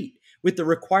replete with the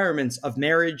requirements of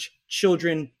marriage,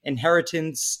 children,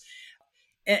 inheritance,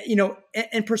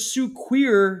 and pursue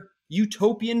queer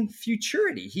utopian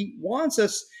futurity. He wants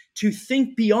us to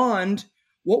think beyond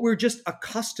what we're just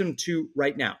accustomed to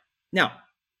right now. Now,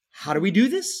 how do we do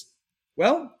this?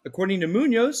 Well, according to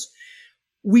Munoz,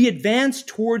 we advance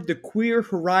toward the queer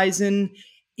horizon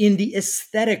in the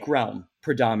aesthetic realm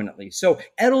predominantly. So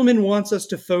Edelman wants us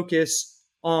to focus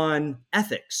on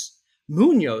ethics.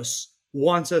 Munoz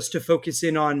wants us to focus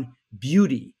in on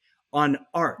beauty, on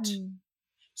art.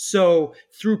 So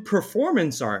through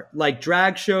performance art, like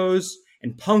drag shows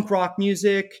and punk rock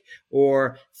music,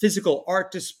 or physical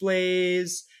art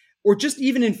displays, or just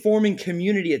even informing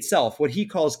community itself, what he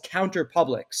calls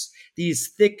counterpublics,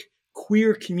 these thick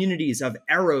queer communities of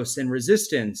eros and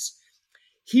resistance,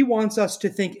 he wants us to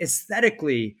think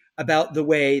aesthetically about the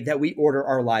way that we order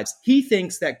our lives. He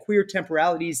thinks that queer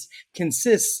temporalities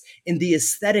consists in the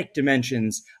aesthetic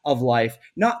dimensions of life,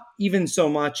 not even so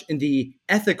much in the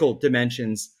ethical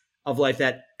dimensions of life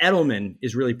that Edelman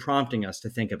is really prompting us to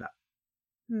think about.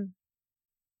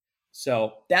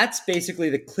 So that's basically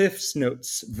the Cliff's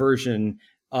Notes version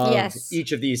of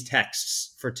each of these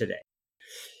texts for today.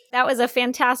 That was a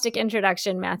fantastic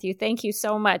introduction, Matthew. Thank you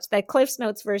so much. That Cliff's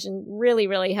Notes version really,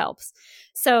 really helps.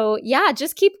 So yeah,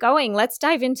 just keep going. Let's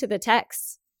dive into the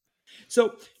texts.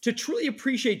 So to truly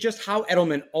appreciate just how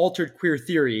Edelman altered queer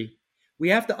theory, we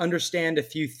have to understand a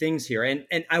few things here.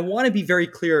 And I want to be very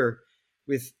clear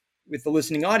with the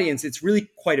listening audience. It's really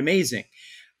quite amazing.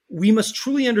 We must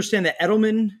truly understand that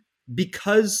Edelman,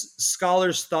 because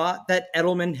scholars thought that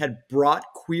Edelman had brought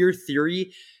queer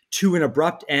theory to an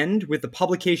abrupt end with the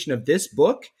publication of this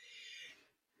book,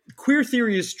 queer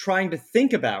theory is trying to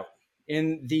think about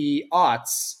in the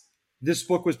aughts. This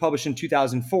book was published in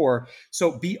 2004.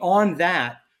 So beyond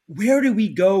that, where do we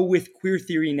go with queer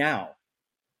theory now?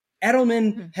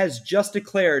 Edelman has just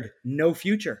declared no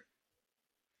future.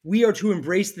 We are to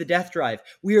embrace the death drive.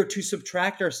 We are to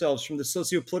subtract ourselves from the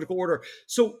socio-political order.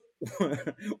 So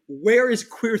where is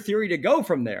queer theory to go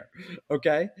from there?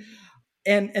 Okay.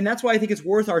 And that's why I think it's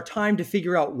worth our time to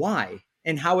figure out why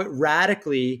and how it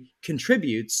radically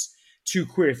contributes to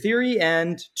queer theory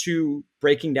and to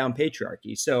breaking down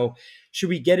patriarchy. So should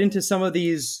we get into some of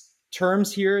these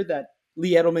terms here that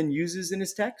Lee Edelman uses in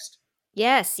his text?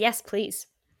 Yes, please.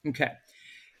 Okay.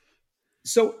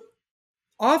 So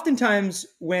oftentimes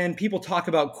when people talk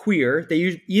about queer,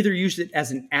 they either use it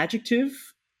as an adjective,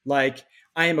 like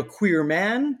I am a queer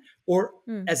man, or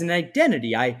as an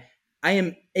identity. I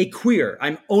am a queer.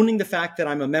 I'm owning the fact that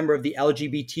I'm a member of the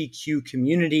LGBTQ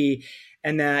community,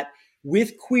 and that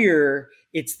with queer,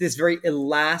 it's this very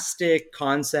elastic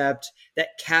concept that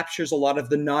captures a lot of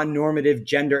the non-normative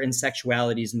gender and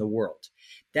sexualities in the world.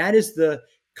 That is the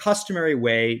customary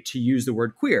way to use the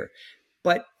word queer.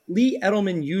 But Lee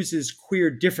Edelman uses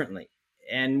queer differently,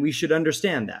 and we should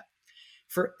understand that.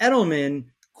 For Edelman,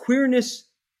 queerness,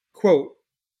 quote,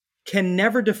 can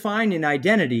never define an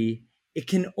identity. It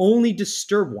can only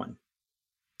disturb one.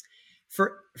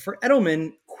 For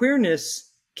Edelman,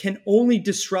 queerness can only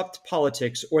disrupt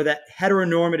politics or that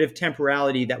heteronormative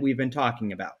temporality that we've been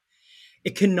talking about.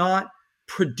 It cannot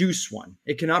produce one.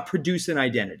 It cannot produce an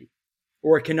identity,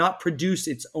 or it cannot produce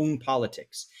its own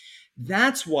politics.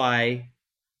 That's why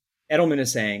Edelman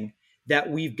is saying that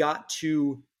we've got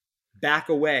to back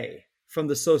away from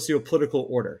the socio-political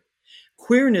order.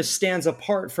 queerness stands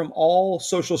apart from all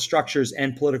social structures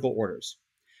and political orders.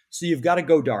 So you've got to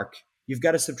go dark. You've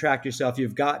got to subtract yourself.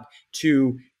 You've got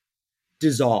to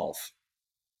dissolve.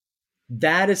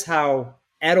 That is how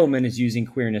Edelman is using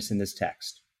queerness in this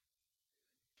text.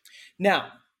 Now,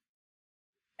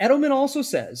 Edelman also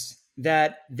says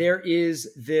that there is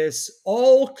this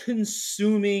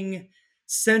all-consuming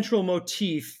central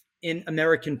motif in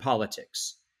American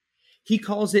politics. He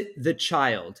calls it the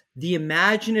child, the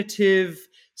imaginative,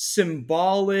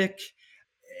 symbolic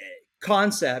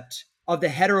concept of the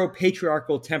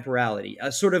heteropatriarchal temporality,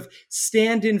 a sort of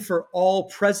stand-in for all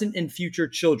present and future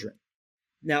children.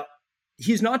 Now,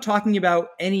 he's not talking about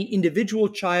any individual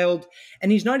child,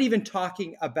 and he's not even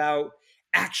talking about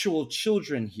actual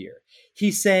children here.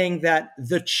 He's saying that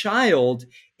the child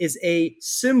is a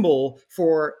symbol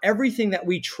for everything that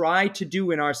we try to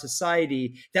do in our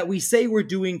society that we say we're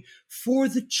doing for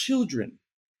the children.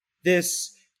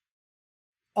 This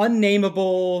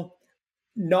unnameable,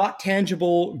 not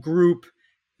tangible group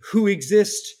who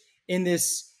exist in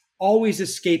this always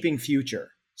escaping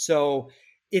future. So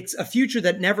it's a future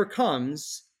that never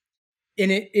comes. And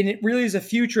it really is a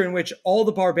future in which all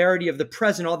the barbarity of the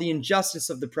present, all the injustice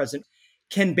of the present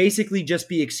can basically just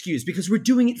be excused because we're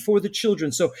doing it for the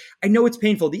children. So I know it's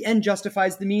painful. The end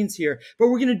justifies the means here, but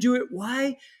we're going to do it.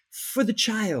 Why? For the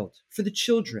child, for the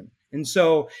children. And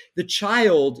so the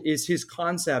child is his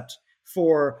concept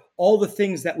for all the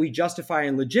things that we justify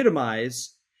and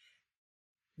legitimize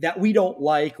that we don't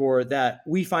like or that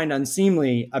we find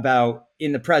unseemly about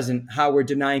in the present, how we're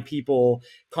denying people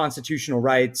constitutional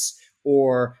rights,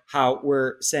 or how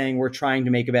we're saying we're trying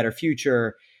to make a better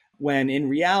future, when in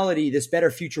reality, this better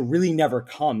future really never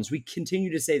comes. We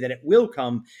continue to say that it will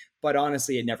come, but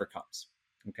honestly, it never comes.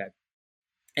 Okay.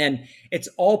 And it's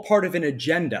all part of an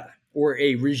agenda or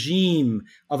a regime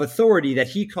of authority that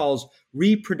he calls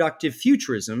reproductive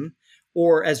futurism,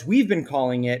 or as we've been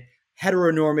calling it,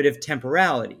 heteronormative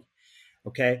temporality.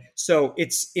 Okay. So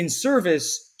it's in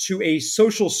service to a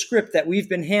social script that we've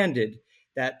been handed,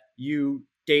 that you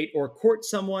date or court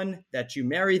someone, that you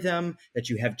marry them, that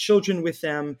you have children with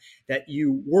them, that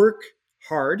you work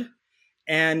hard.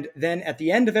 And then at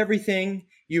the end of everything,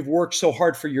 you've worked so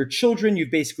hard for your children. You've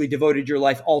basically devoted your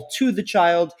life all to the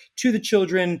child, to the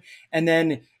children. And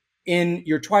then in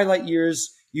your twilight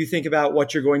years, you think about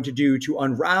what you're going to do to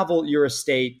unravel your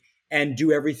estate and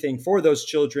do everything for those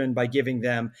children by giving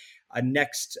them a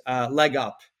next leg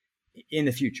up in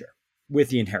the future with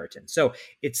the inheritance. So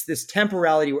it's this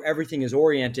temporality where everything is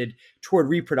oriented toward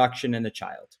reproduction and the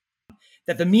child.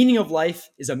 That the meaning of life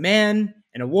is a man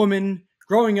and a woman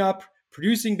growing up,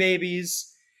 producing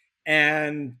babies,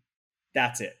 and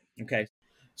that's it. Okay.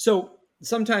 So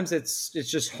sometimes it's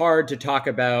just hard to talk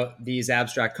about these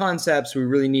abstract concepts. We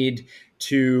really need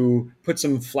to put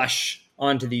some flesh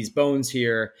onto these bones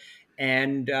here.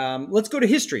 And let's go to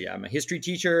history. I'm a history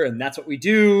teacher, and that's what we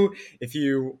do. If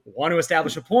you want to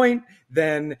establish a point,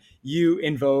 then you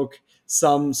invoke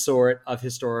some sort of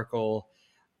historical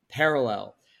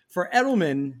parallel. For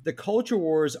Edelman, the culture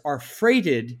wars are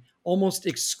freighted almost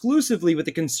exclusively with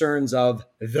the concerns of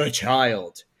the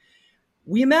child.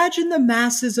 We imagine the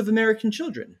masses of American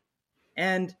children,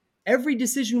 and every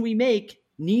decision we make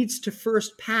needs to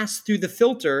first pass through the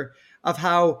filter of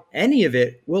how any of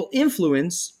it will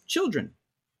influence children.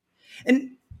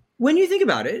 And when you think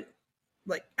about it,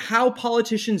 like how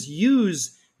politicians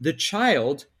use the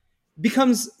child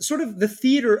becomes sort of the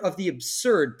theater of the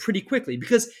absurd pretty quickly,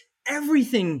 because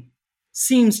everything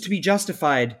seems to be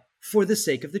justified for the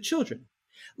sake of the children.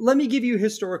 Let me give you a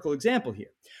historical example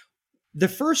here. The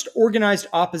first organized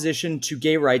opposition to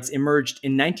gay rights emerged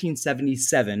in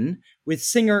 1977 with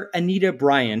singer Anita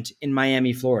Bryant in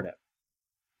Miami, Florida.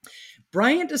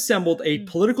 Bryant assembled a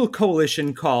political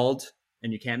coalition called,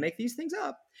 and you can't make these things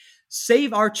up,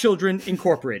 Save Our Children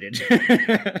Incorporated.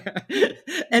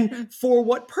 And for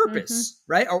what purpose,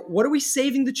 right? Or what are we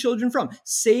saving the children from?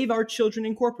 Save Our Children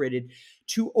Incorporated,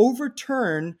 to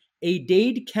overturn a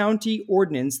Dade County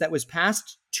ordinance that was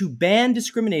passed to ban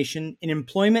discrimination in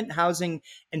employment, housing,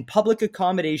 and public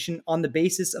accommodation on the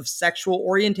basis of sexual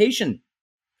orientation.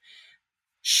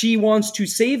 She wants to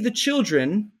save the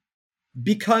children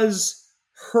because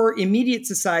her immediate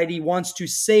society wants to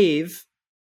save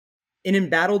an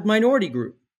embattled minority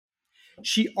group.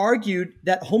 She argued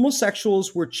that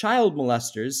homosexuals were child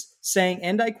molesters, saying,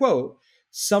 and I quote,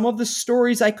 "Some of the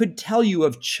stories I could tell you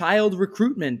of child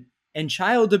recruitment and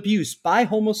child abuse by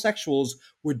homosexuals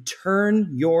would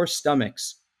turn your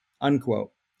stomachs,"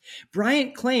 unquote.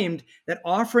 Bryant claimed that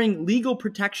offering legal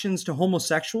protections to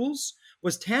homosexuals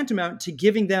was tantamount to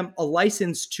giving them a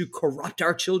license to corrupt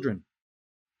our children.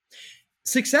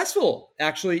 successful,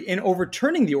 actually, in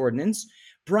overturning the ordinance,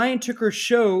 Bryant took her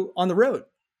show on the road.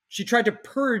 She tried to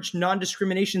purge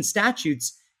non-discrimination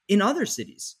statutes in other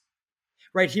cities.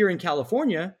 Right here in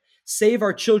California, Save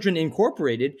Our Children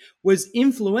Incorporated was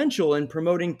influential in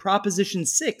promoting Proposition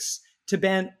 6 to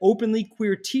ban openly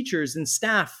queer teachers and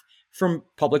staff from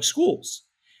public schools.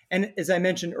 And as I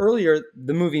mentioned earlier,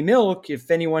 the movie Milk, if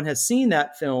anyone has seen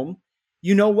that film,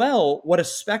 you know well what a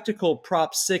spectacle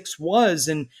Prop 6 was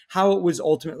and how it was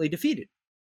ultimately defeated.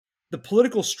 The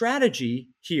political strategy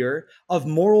here of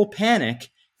moral panic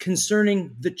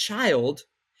concerning the child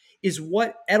is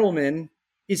what Edelman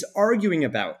is arguing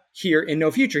about here in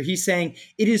No Future. He's saying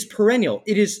it is perennial.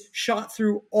 It is shot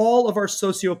through all of our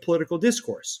socio-political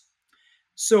discourse.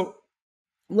 So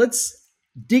let's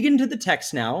dig into the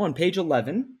text now on page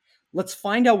 11. Let's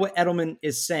find out what Edelman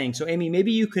is saying. So Amy,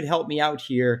 maybe you could help me out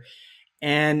here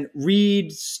and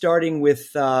read starting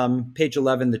with page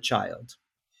 11, the child.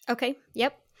 Okay,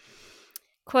 yep.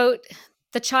 Quote,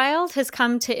 "The child has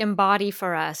come to embody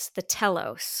for us the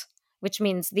telos," which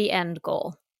means the end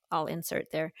goal. I'll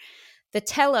insert there. "The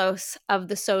telos of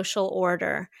the social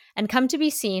order, and come to be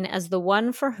seen as the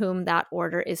one for whom that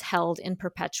order is held in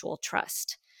perpetual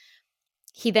trust."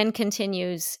 He then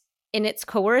continues, "In its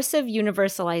coercive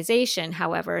universalization,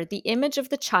 however, the image of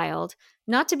the child,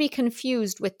 not to be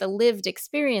confused with the lived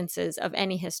experiences of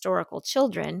any historical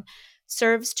children,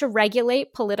 serves to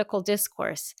regulate political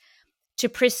discourse, to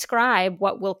prescribe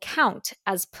what will count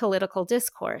as political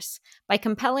discourse, by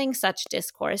compelling such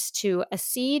discourse to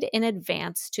accede in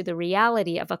advance to the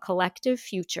reality of a collective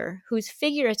future whose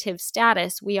figurative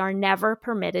status we are never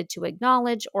permitted to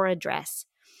acknowledge or address.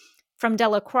 From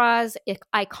Delacroix's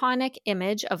iconic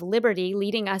image of liberty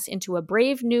leading us into a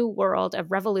brave new world of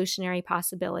revolutionary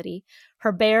possibility,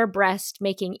 her bare breast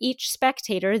making each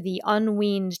spectator the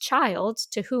unweaned child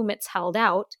to whom it's held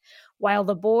out, while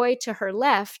the boy to her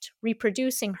left,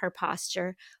 reproducing her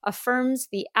posture, affirms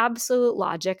the absolute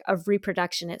logic of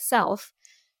reproduction itself,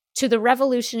 to the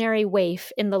revolutionary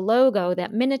waif in the logo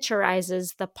that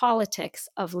miniaturizes the politics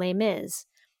of Les Mis,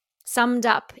 summed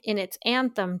up in its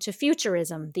anthem to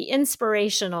futurism, the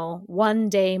inspirational "one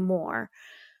day more."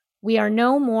 We are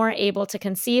no more able to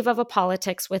conceive of a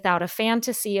politics without a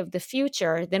fantasy of the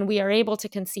future than we are able to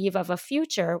conceive of a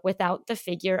future without the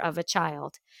figure of a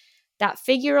child. That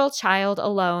figural child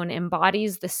alone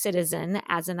embodies the citizen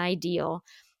as an ideal,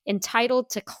 entitled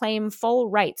to claim full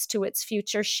rights to its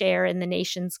future share in the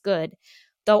nation's good,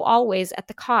 though always at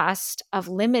the cost of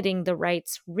limiting the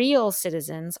rights real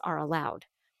citizens are allowed.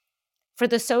 For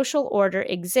the social order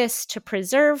exists to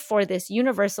preserve for this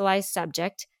universalized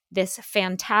subject, this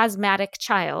phantasmatic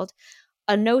child,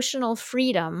 a notional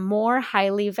freedom more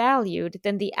highly valued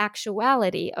than the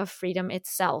actuality of freedom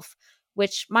itself,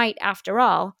 which might, after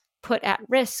all, put at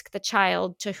risk the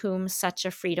child to whom such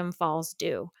a freedom falls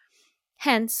due.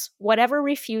 Hence, whatever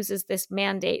refuses this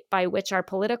mandate by which our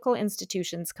political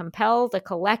institutions compel the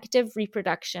collective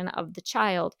reproduction of the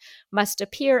child must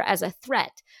appear as a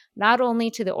threat not only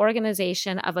to the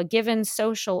organization of a given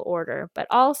social order, but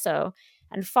also,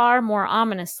 and far more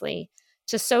ominously,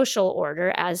 to social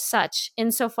order as such,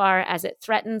 insofar as it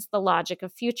threatens the logic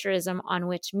of futurism on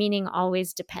which meaning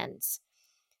always depends.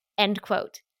 End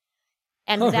quote.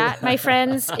 And that, my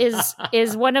friends,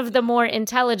 is one of the more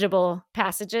intelligible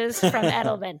passages from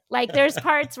Edelman. Like, there's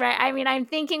parts where, I mean, I'm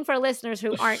thinking for listeners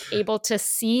who aren't able to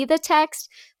see the text,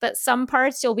 that some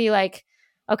parts you'll be like,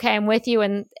 okay, I'm with you.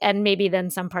 And maybe then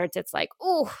some parts it's like,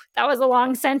 ooh, that was a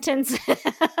long sentence.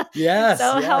 Yes.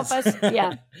 So yes. help us.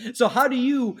 Yeah. So how do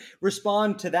you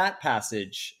respond to that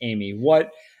passage, Amy?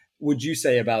 What would you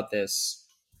say about this?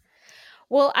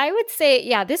 Well, I would say,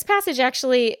 yeah, this passage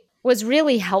actually was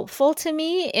really helpful to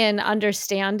me in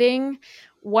understanding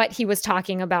what he was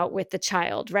talking about with the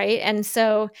child, right? And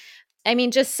so, I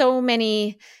mean, just so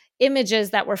many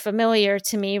images that were familiar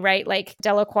to me, right? Like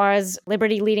Delacroix's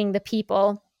Liberty Leading the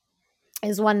People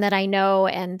is one that I know.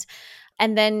 And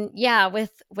then, yeah,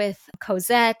 with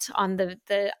Cosette on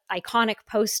the iconic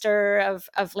poster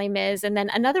of Les Mis. And then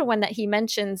another one that he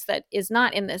mentions that is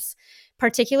not in this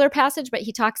particular passage, but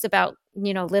he talks about,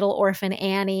 little orphan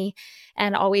Annie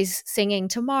and always singing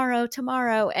tomorrow,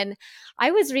 tomorrow. And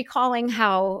I was recalling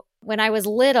how when I was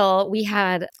little, we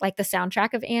had like the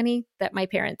soundtrack of Annie that my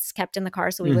parents kept in the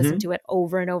car. So we listened to it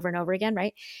over and over and over again,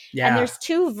 right? Yeah. And there's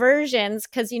two versions,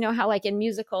 because you know how like in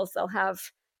musicals, they'll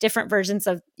have different versions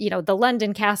of, the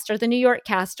London cast or the New York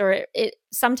cast, or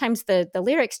sometimes the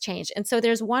lyrics change. And so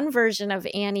there's one version of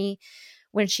Annie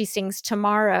when she sings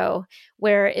Tomorrow,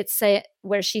 where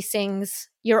she sings,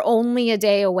 "You're only a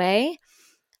day away."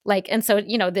 Like, and so,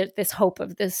 this hope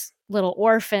of this little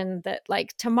orphan that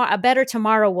like tomorrow, a better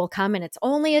tomorrow will come and it's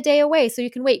only a day away, so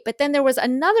you can wait. But then there was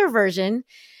another version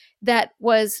that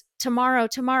was tomorrow,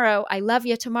 tomorrow, I love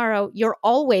you tomorrow, you're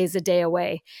always a day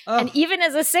away. Oh. And even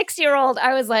as a 6-year-old,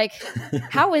 I was like,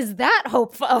 how is that a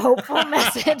hopeful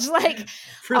message? Like,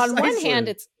 precisely. On one hand,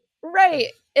 it's right.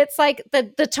 It's like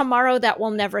the tomorrow that will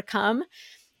never come.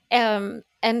 And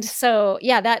so,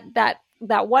 yeah,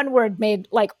 that one word made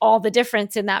like all the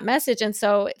difference in that message. And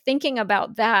so thinking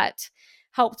about that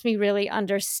helped me really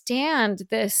understand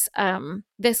this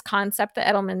concept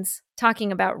that Edelman's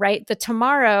talking about, right? The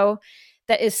tomorrow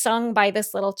that is sung by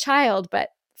this little child, but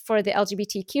for the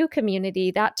LGBTQ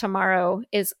community, that tomorrow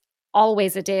is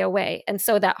always a day away. And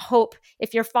so that hope,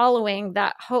 if you're following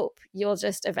that hope, you'll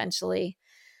just eventually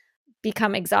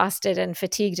become exhausted and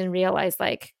fatigued and realize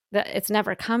like that it's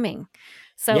never coming.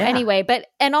 So anyway,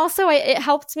 and also it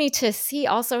helped me to see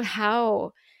also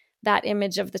how that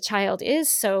image of the child is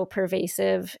so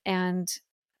pervasive. And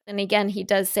again, he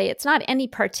does say it's not any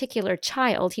particular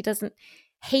child. He doesn't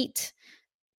hate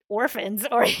orphans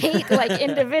or hate like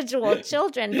individual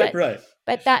children, but right.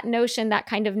 But that notion, that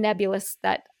kind of nebulous,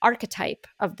 that archetype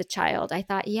of the child, I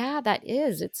thought,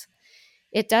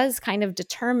 it does kind of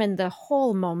determine the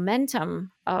whole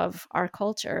momentum of our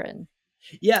culture. And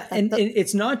and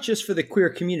it's not just for the queer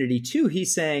community too.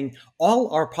 He's saying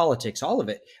all our politics, all of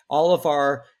it, all of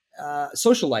our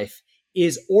social life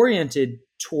is oriented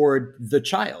toward the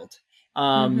child.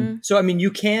 So, I mean,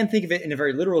 you can think of it in a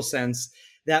very literal sense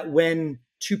that when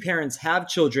two parents have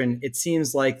children, it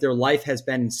seems like their life has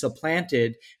been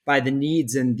supplanted by the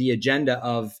needs and the agenda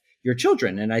of your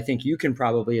children. And I think you can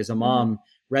probably, as a mom,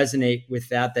 resonate with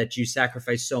that you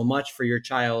sacrifice so much for your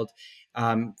child,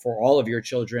 for all of your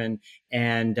children.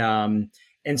 And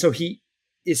so he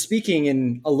is speaking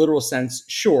in a literal sense,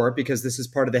 sure, because this is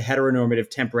part of the heteronormative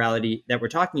temporality that we're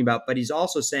talking about. But he's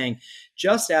also saying,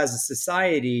 just as a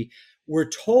society, we're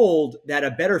told that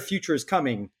a better future is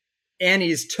coming.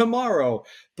 Annie's tomorrow,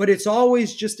 but it's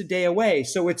always just a day away.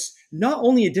 So it's not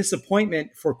only a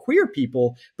disappointment for queer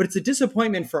people, but it's a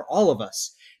disappointment for all of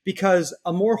us, because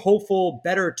a more hopeful,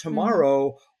 better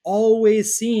tomorrow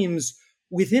always seems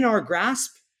within our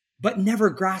grasp, but never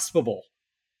graspable.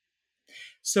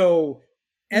 So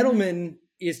Edelman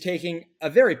is taking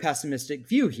a very pessimistic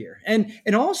view here.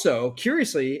 And also,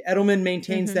 curiously, Edelman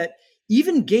maintains that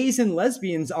even gays and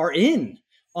lesbians are in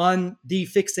on the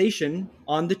fixation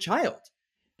on the child.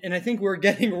 And I think we're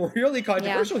getting really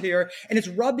controversial here. And it's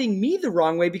rubbing me the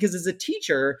wrong way, because as a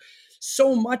teacher,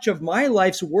 so much of my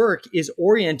life's work is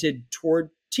oriented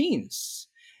toward teens.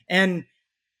 And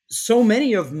so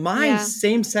many of my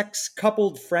same-sex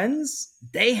coupled friends,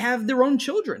 they have their own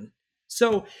children.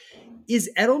 So is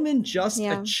Edelman just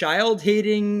a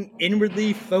child-hating,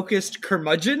 inwardly focused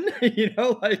curmudgeon?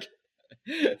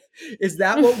 Is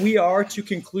that what we are to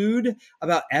conclude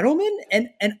about Edelman? And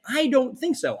I don't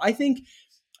think so. I think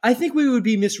we would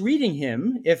be misreading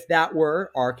him if that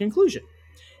were our conclusion.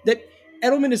 That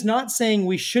Edelman is not saying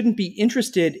we shouldn't be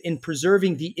interested in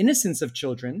preserving the innocence of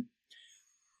children,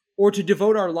 or to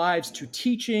devote our lives to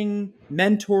teaching,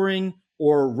 mentoring,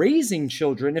 or raising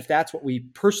children, if that's what we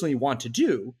personally want to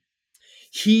do.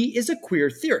 He is a queer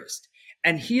theorist,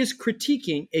 and he is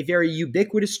critiquing a very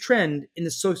ubiquitous trend in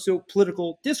the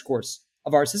socio-political discourse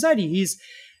of our society. He's,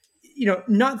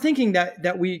 not thinking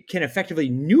that we can effectively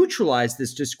neutralize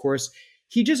this discourse.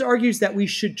 He just argues that we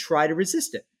should try to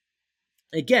resist it.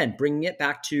 Again, bringing it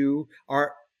back to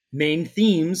our main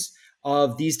themes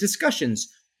of these discussions.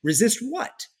 Resist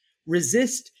what?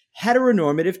 Resist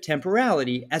heteronormative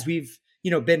temporality, as we've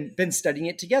been studying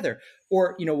it together,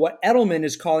 or what Edelman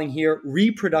is calling here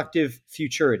reproductive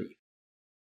futurity.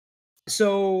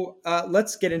 So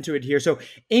let's get into it here. So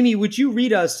Amy, would you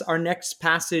read us our next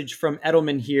passage from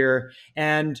Edelman here?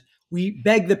 And we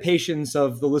beg the patience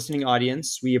of the listening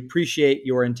audience. We appreciate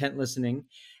your intent listening.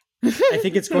 I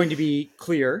think it's going to be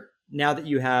clear now that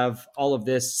you have all of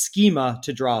this schema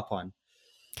to draw upon.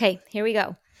 Okay, here we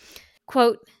go.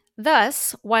 Quote,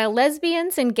 "Thus, while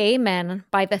lesbians and gay men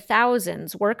by the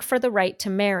thousands work for the right to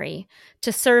marry,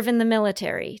 to serve in the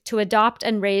military, to adopt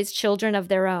and raise children of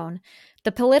their own,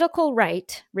 the political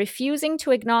right, refusing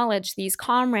to acknowledge these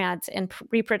comrades in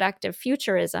reproductive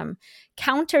futurism,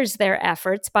 counters their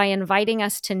efforts by inviting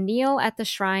us to kneel at the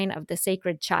shrine of the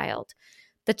sacred child,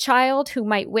 the child who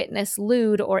might witness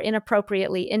lewd or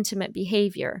inappropriately intimate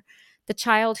behavior, the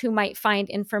child who might find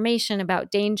information about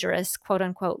dangerous,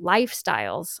 quote-unquote,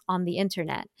 lifestyles on the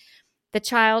internet, the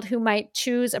child who might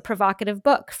choose a provocative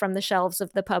book from the shelves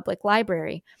of the public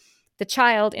library, The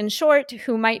child, in short,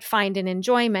 who might find an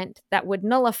enjoyment that would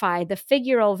nullify the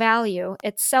figural value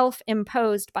itself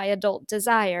imposed by adult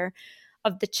desire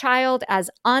of the child as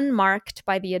unmarked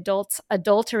by the adult's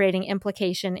adulterating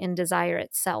implication in desire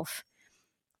itself.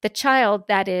 The child,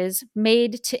 that is,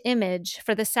 made to image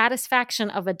for the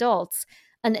satisfaction of adults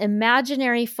an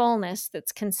imaginary fullness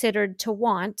that's considered to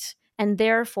want, and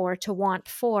therefore to want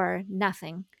for,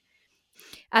 nothing.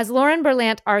 As Lauren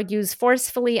Berlant argues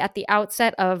forcefully at the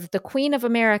outset of The Queen of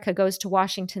America Goes to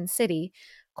Washington City,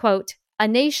 quote, a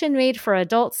nation made for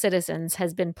adult citizens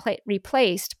has been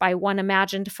replaced by one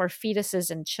imagined for fetuses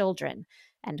and children,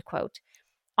 end quote.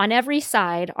 On every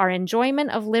side, our enjoyment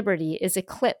of liberty is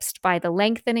eclipsed by the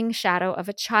lengthening shadow of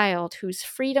a child whose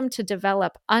freedom to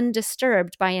develop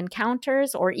undisturbed by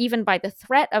encounters or even by the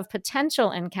threat of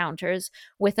potential encounters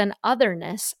with an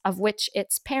otherness of which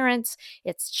its parents,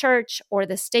 its church, or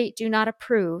the state do not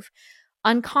approve,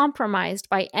 uncompromised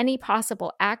by any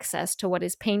possible access to what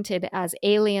is painted as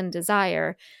alien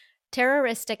desire,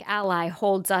 terroristic ally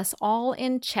holds us all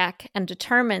in check and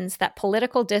determines that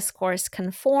political discourse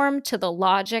conform to the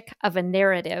logic of a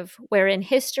narrative wherein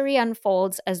history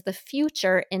unfolds as the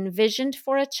future envisioned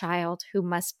for a child who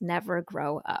must never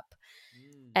grow up.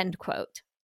 End quote.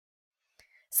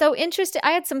 So interesting.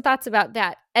 I had some thoughts about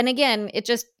that. And again, it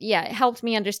just, it helped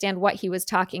me understand what he was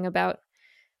talking about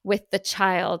with the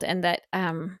child, and that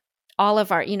all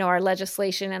of our, our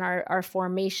legislation and our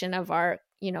formation of our,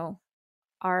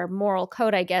 our moral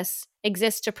code, I guess,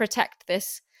 exists to protect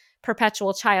this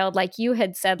perpetual child. Like you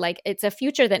had said, like it's a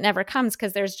future that never comes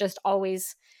because there's just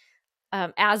always,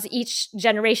 as each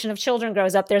generation of children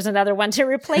grows up, there's another one to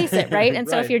replace it, right? And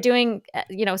so if you're doing,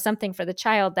 something for the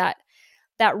child, that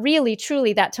really,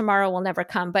 truly, that tomorrow will never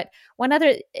come. But one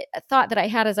other thought that I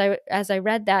had as I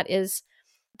read that is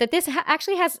that this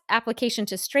actually has application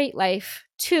to straight life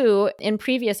too. In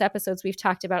previous episodes, we've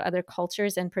talked about other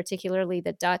cultures, and particularly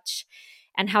the Dutch,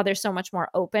 and how they're so much more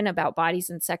open about bodies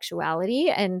and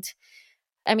sexuality. And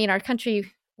I mean, our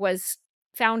country was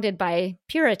founded by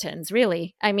Puritans,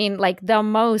 really. I mean, like the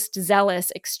most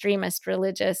zealous, extremist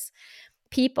religious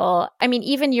people. I mean,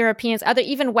 even Europeans,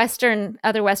 other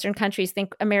Western countries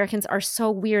think Americans are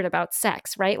so weird about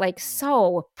sex, right? Like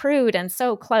so prude and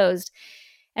so closed.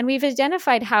 And we've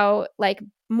identified how like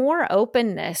more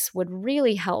openness would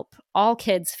really help all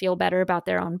kids feel better about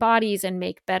their own bodies and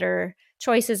make better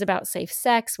choices about safe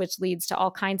sex, which leads to all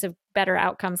kinds of better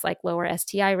outcomes like lower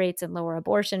STI rates and lower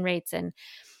abortion rates and,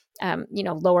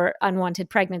 lower unwanted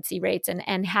pregnancy rates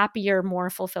and happier, more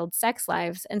fulfilled sex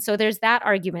lives. And so there's that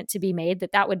argument to be made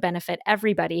that would benefit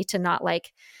everybody, to not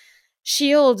like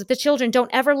shield the children.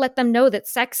 Don't ever let them know that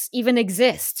sex even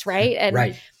exists, right? And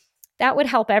right. That would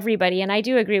help everybody. And I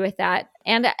do agree with that.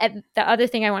 And the other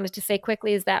thing I wanted to say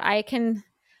quickly is that I can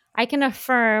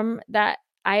affirm that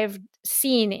I've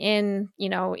seen in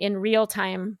real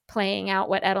time playing out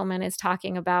what Edelman is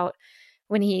talking about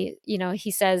when he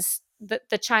says that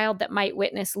the child that might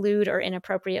witness lewd or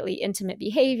inappropriately intimate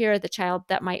behavior, the child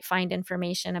that might find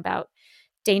information about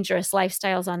dangerous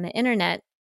lifestyles on the internet.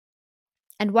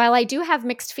 And while I do have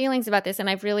mixed feelings about this, and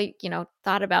I've really,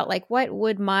 thought about like, what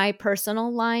would my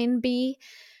personal line be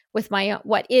with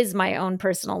what is my own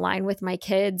personal line with my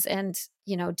kids? And,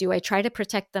 do I try to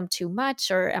protect them too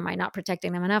much, or am I not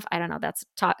protecting them enough? I don't know. That's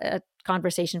a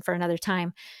conversation for another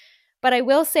time. But I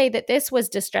will say that this was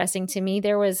distressing to me.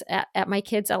 There was at my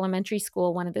kids' elementary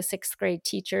school, one of the 6th grade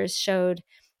teachers showed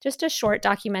just a short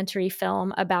documentary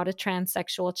film about a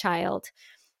transsexual child.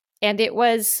 And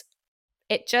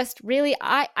it just really,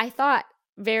 I thought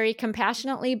very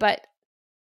compassionately, but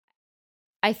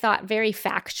I thought very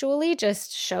factually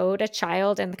just showed a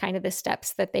child and kind of the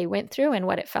steps that they went through and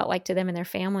what it felt like to them and their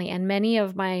family. And many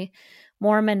of my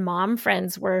Mormon mom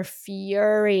friends were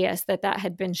furious that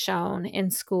had been shown in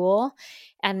school,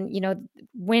 and,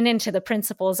 went into the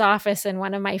principal's office, and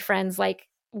one of my friends like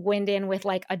went in with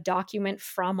like a document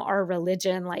from our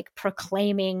religion, like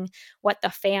proclaiming what the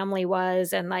family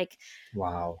was. And like,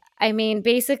 wow. I mean,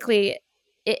 basically,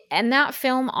 and that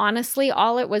film, honestly,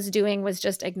 all it was doing was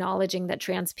just acknowledging that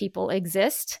trans people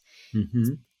exist.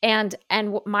 Mm-hmm. And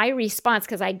my response,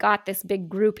 because I got this big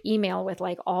group email with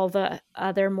like all the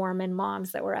other Mormon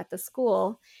moms that were at the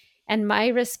school. And my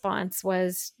response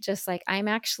was just like, I'm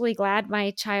actually glad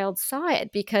my child saw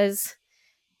it, because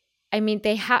I mean,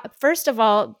 first of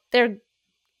all, it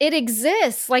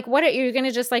exists. Like, what are you going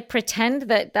to just like pretend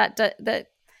that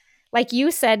like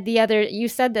you said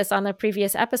this on the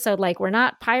previous episode, like, we're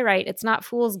not pyrite, it's not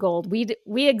fool's gold.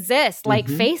 We exist. Like,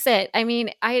 face it. I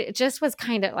mean, I just was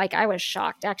kind of like, I was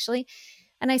shocked actually.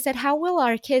 And I said, how will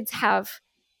our kids have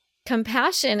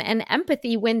compassion and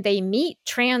empathy when they meet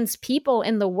trans people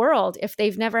in the world if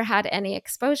they've never had any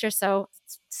exposure. So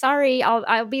sorry,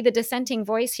 I'll be the dissenting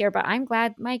voice here, but I'm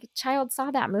glad my child saw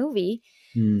that movie.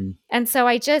 And so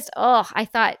I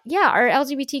thought, yeah, our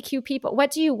LGBTQ people,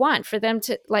 what do you want for them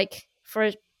to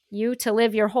for you to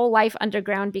live your whole life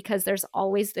underground because there's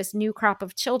always this new crop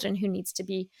of children who needs to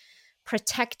be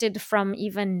protected from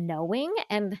even knowing?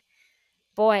 And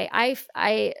boy,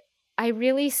 I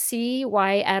really see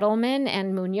why Edelman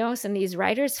and Munoz and these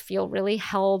writers feel really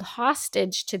held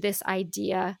hostage to this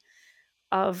idea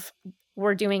of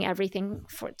we're doing everything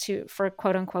for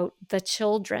quote unquote the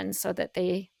children so that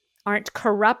they aren't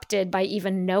corrupted by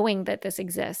even knowing that this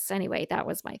exists. Anyway, that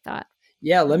was my thought.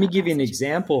 Yeah, let me give you an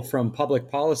example from public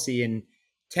policy. In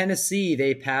Tennessee,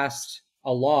 they passed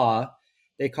a law.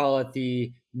 They call it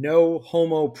the No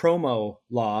Homo Promo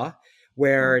law,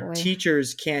 where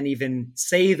teachers can't even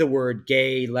say the word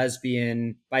gay,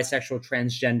 lesbian, bisexual,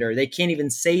 transgender. They can't even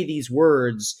say these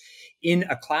words in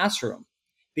a classroom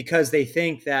because they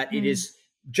think that it is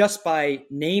just by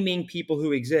naming people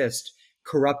who exist,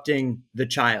 corrupting the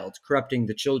child, corrupting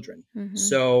the children.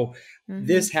 So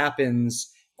this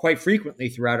happens quite frequently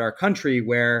throughout our country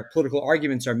where political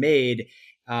arguments are made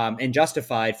and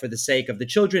justified for the sake of the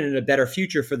children and a better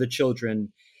future for the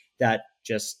children that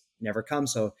just never come.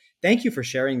 So thank you for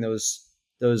sharing those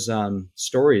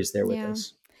stories there with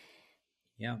us.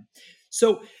 Yeah.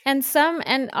 So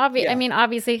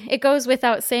obviously it goes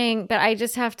without saying, but I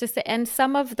just have to say, and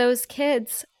some of those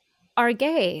kids are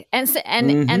gay, and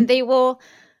they will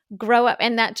grow up,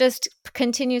 and that just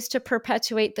continues to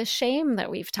perpetuate the shame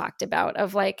that we've talked about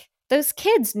of those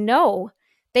kids know,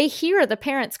 they hear the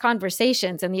parents'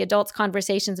 conversations and the adults'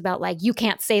 conversations about you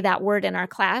can't say that word in our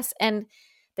class. And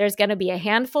there's going to be a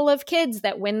handful of kids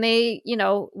that when they,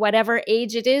 whatever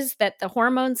age it is, that the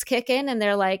hormones kick in and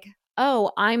they're like,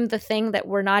 oh, I'm the thing that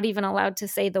we're not even allowed to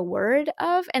say the word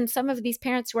of. And some of these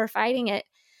parents who are fighting it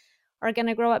are going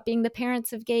to grow up being the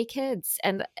parents of gay kids.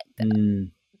 And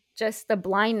just the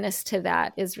blindness to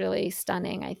that is really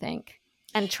stunning, I think,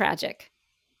 and tragic.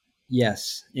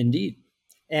 Yes, indeed.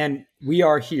 And we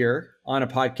are here on a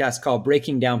podcast called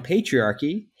Breaking Down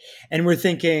Patriarchy. And we're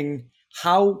thinking,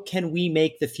 how can we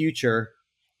make the future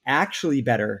actually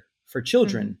better for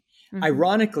children?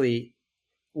 Ironically,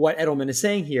 what Edelman is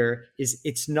saying here is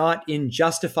it's not in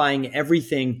justifying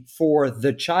everything for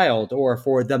the child or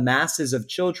for the masses of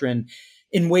children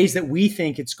in ways that we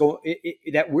think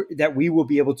that we will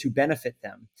be able to benefit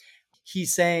them.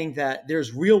 He's saying that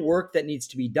there's real work that needs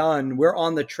to be done. We're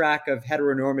on the track of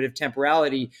heteronormative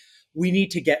temporality. We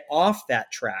need to get off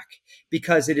that track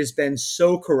because it has been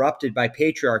so corrupted by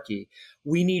patriarchy.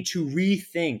 We need to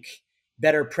rethink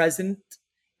better present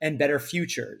and better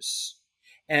futures.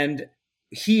 And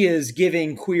he is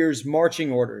giving queers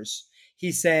marching orders.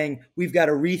 He's saying we've got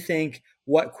to rethink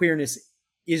what queerness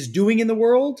is doing in the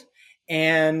world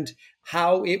and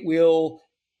how it will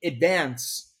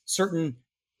advance certain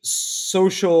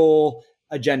social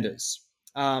agendas.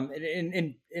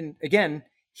 And again,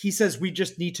 he says we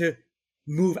just need to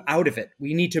move out of it.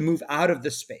 We need to move out of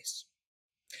this space.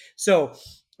 So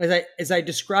as I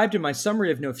described in my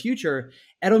summary of No Future,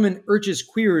 Edelman urges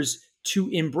queers to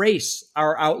embrace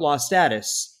our outlaw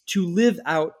status, to live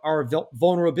out our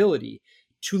vulnerability,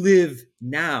 to live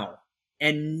now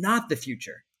and not the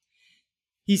future.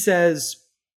 He says,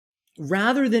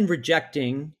 rather than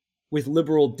rejecting with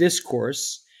liberal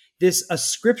discourse this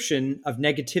ascription of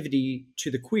negativity to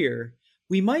the queer,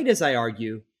 we might, as I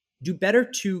argue, do better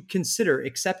to consider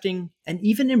accepting and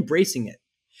even embracing it,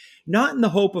 not in the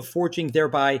hope of forging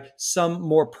thereby some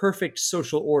more perfect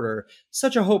social order.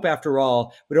 Such a hope, after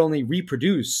all, would only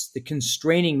reproduce the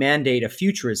constraining mandate of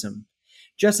futurism,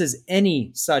 just as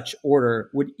any such order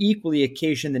would equally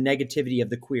occasion the negativity of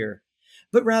the queer,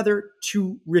 but rather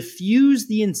to refuse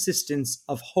the insistence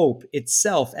of hope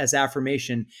itself as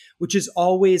affirmation, which is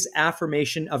always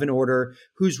affirmation of an order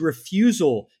whose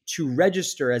refusal to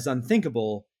register as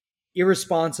unthinkable,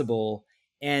 irresponsible,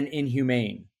 and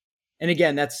inhumane. And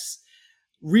again, that's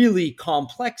really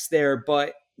complex there,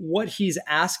 but what he's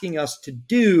asking us to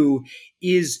do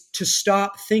is to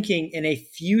stop thinking in a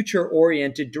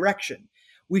future-oriented direction.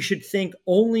 We should think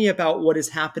only about what is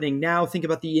happening now, think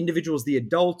about the individuals, the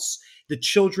adults, the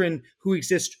children who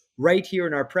exist right here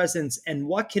in our presence, and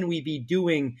what can we be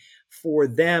doing for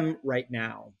them right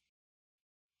now.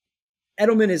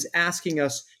 Edelman is asking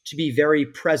us to be very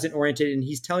present-oriented, and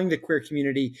he's telling the queer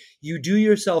community, you do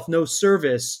yourself no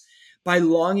service by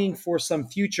longing for some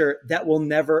future that will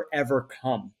never, ever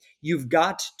come. You've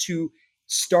got to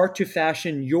start to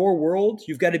fashion your world.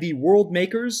 You've got to be world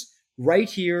makers right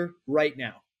here, right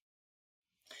now.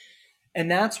 And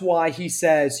that's why he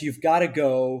says you've got to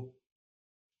go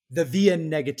the via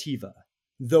negativa,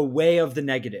 the way of the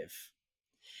negative.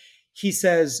 He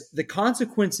says the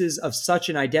consequences of such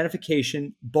an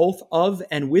identification, both of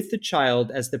and with the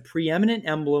child as the preeminent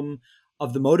emblem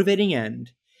of the motivating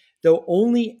end, though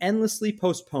only endlessly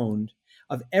postponed,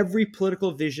 of every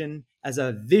political vision as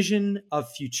a vision of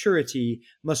futurity,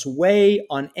 must weigh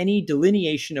on any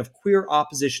delineation of queer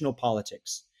oppositional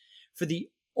politics. For the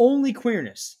only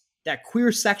queerness that queer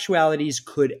sexualities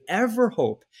could ever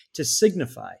hope to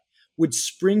signify would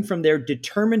spring from their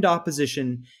determined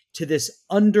opposition to this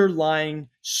underlying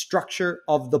structure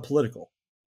of the political.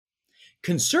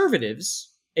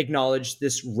 Conservatives acknowledge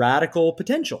this radical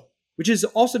potential, which is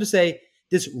also to say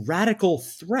this radical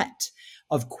threat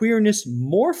of queerness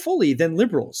more fully than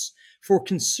liberals, for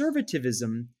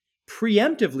conservatism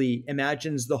preemptively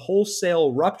imagines the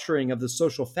wholesale rupturing of the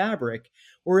social fabric,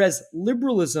 whereas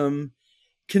liberalism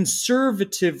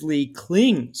conservatively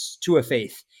clings to a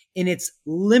faith in its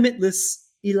limitless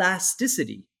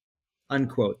elasticity,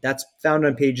 unquote. That's found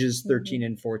on pages 13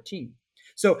 and 14.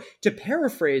 So to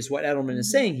paraphrase what Edelman is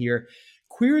saying here,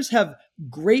 queers have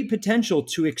great potential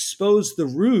to expose the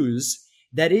ruse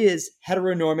that is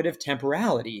heteronormative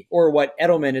temporality, or what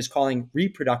Edelman is calling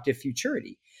reproductive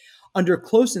futurity. Under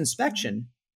close inspection,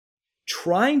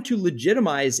 trying to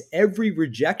legitimize every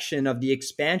rejection of the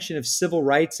expansion of civil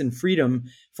rights and freedom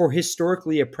for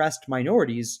historically oppressed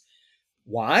minorities,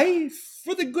 why?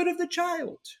 For the good of the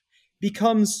child,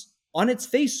 becomes on its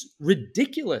face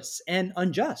ridiculous and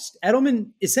unjust.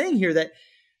 Edelman is saying here that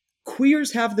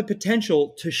queers have the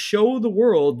potential to show the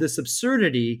world this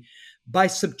absurdity by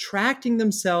subtracting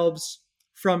themselves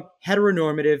from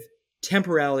heteronormative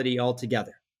temporality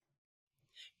altogether.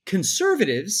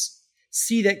 Conservatives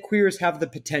see that queers have the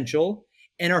potential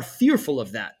and are fearful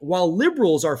of that, while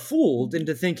liberals are fooled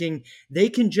into thinking they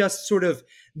can just sort of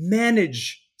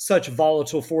manage such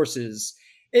volatile forces.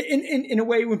 In a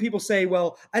way, when people say,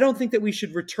 well, I don't think that we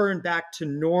should return back to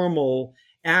normal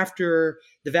after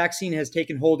the vaccine has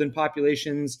taken hold in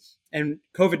populations and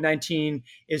COVID-19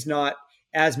 is not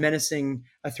as menacing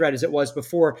a threat as it was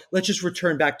before, let's just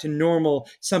return back to normal.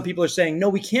 Some people are saying, no,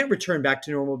 we can't return back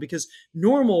to normal because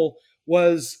normal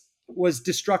was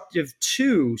destructive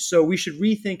too. So we should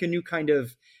rethink a new kind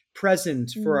of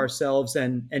present for ourselves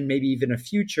and maybe even a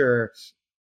future.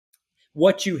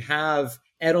 What you have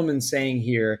Edelman saying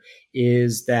here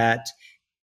is that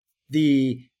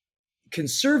the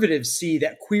conservatives see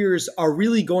that queers are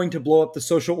really going to blow up the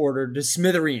social order to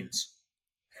smithereens.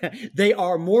 They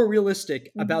are more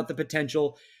realistic about the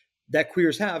potential that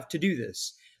queers have to do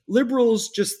this. Liberals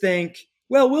just think,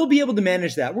 well, we'll be able to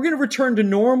manage that. We're going to return to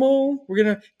normal. We're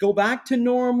going to go back to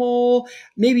normal.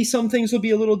 Maybe some things will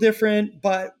be a little different,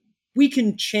 but we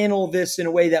can channel this in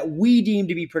a way that we deem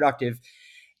to be productive.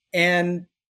 And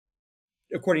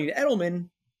according to Edelman,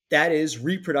 that is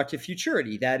reproductive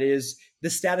futurity. That is the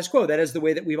status quo. That is the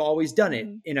way that we've always done it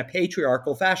in a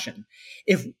patriarchal fashion.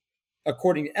 If,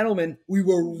 according to Edelman, we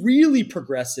were really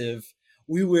progressive,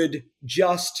 we would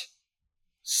just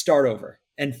start over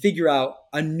and figure out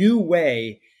a new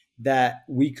way that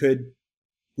we could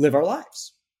live our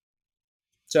lives.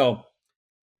 So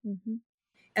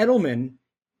Edelman,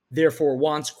 therefore,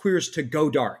 wants queers to go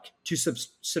dark, to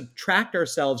subtract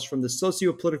ourselves from the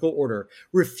socio-political order,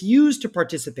 refuse to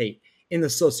participate in the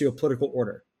socio-political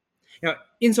order. Now,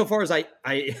 insofar as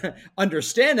I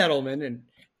understand Edelman, and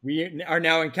we are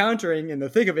now encountering in the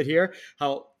thick of it here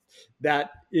how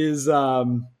that is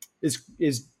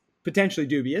potentially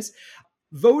dubious,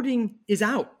 voting is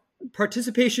out.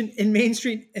 Participation in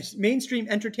mainstream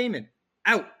entertainment,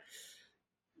 out.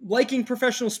 Liking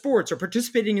professional sports or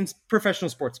participating in professional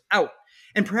sports, out.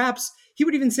 And perhaps he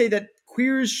would even say that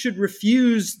queers should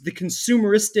refuse the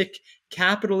consumeristic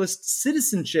capitalist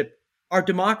citizenship our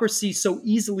democracy so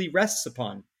easily rests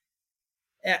upon.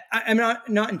 I'm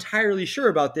not entirely sure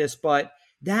about this, but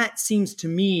that seems to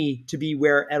me to be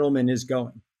where Edelman is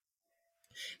going.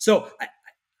 So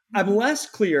I'm less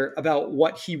clear about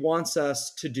what he wants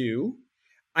us to do.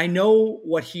 I know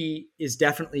what he is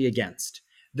definitely against.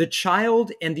 The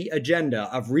child and the agenda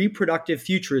of reproductive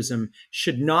futurism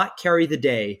should not carry the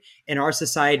day in our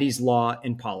society's law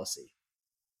and policy.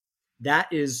 That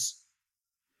is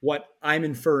what I'm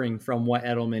inferring from what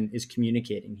Edelman is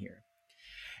communicating here.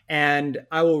 And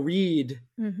I will read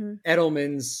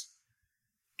Edelman's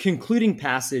concluding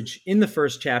passage in the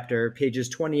first chapter, pages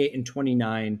 28 and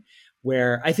 29,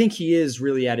 where I think he is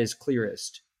really at his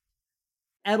clearest.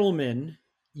 Edelman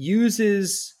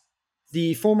uses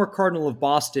the former Cardinal of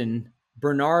Boston,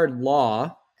 Bernard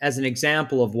Law, as an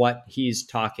example of what he's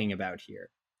talking about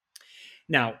here.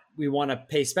 Now, we want to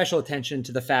pay special attention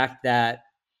to the fact that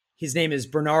his name is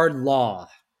Bernard Law.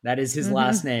 That is his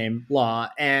last name, Law.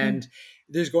 And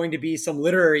there's going to be some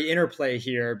literary interplay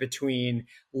here between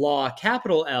law,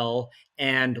 capital L,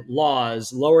 and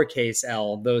laws, lowercase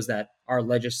l, those that our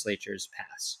legislatures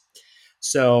pass.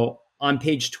 So on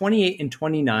page 28 and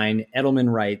 29,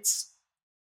 Edelman writes,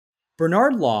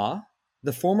 Bernard Law,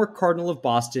 the former Cardinal of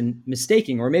Boston,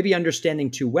 mistaking or maybe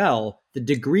understanding too well the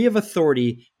degree of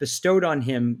authority bestowed on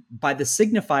him by the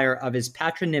signifier of his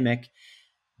patronymic,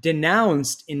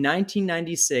 denounced in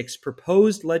 1996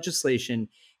 proposed legislation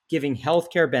giving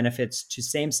healthcare benefits to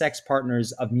same-sex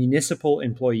partners of municipal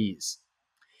employees.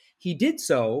 He did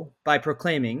so by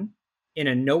proclaiming, in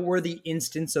a noteworthy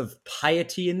instance of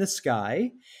piety in the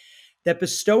sky, that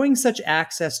bestowing such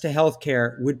access to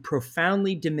healthcare would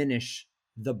profoundly diminish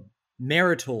the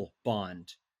marital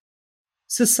bond.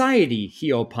 Society,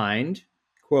 he opined,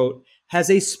 quote, has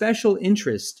a special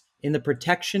interest in the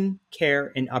protection,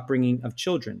 care, and upbringing of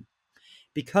children.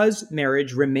 Because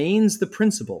marriage remains the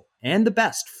principal and the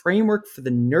best framework for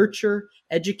the nurture,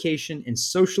 education, and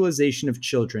socialization of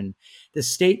children, the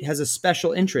state has a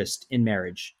special interest in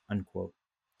marriage, unquote.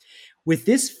 With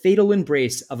this fatal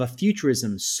embrace of a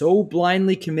futurism so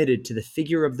blindly committed to the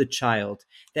figure of the child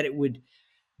that it would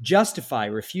justify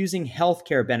refusing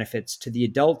healthcare benefits to the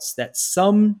adults that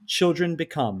some children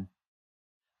become,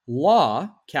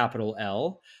 Law, capital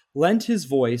L, lent his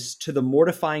voice to the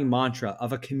mortifying mantra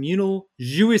of a communal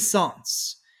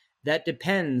jouissance that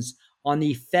depends on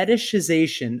the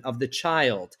fetishization of the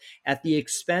child at the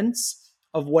expense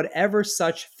of whatever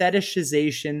such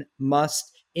fetishization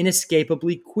must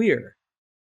inescapably queer.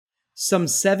 Some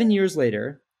 7 years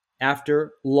later,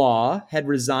 after Law had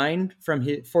resigned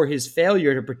for his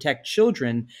failure to protect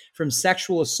children from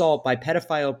sexual assault by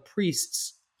pedophile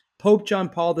priests, Pope John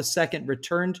Paul II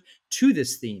returned to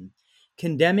this theme,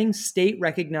 condemning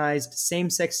state-recognized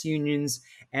same-sex unions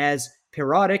as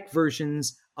parodic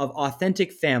versions of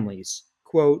authentic families,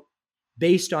 quote,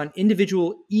 based on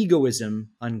individual egoism,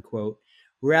 unquote,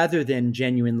 rather than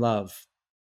genuine love.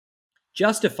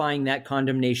 Justifying that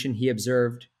condemnation, he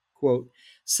observed, quote,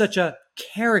 such a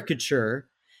caricature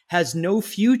has no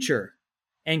future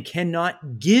and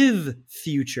cannot give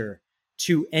future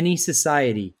to any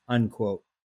society, unquote.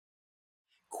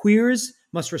 Queers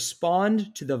must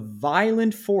respond to the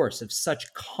violent force of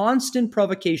such constant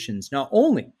provocations, not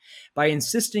only by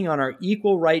insisting on our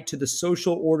equal right to the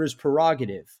social order's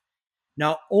prerogative,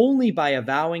 not only by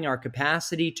avowing our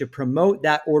capacity to promote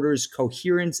that order's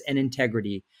coherence and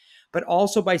integrity, but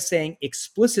also by saying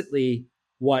explicitly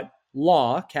what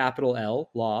Law, capital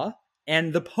L, Law,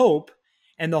 and the Pope,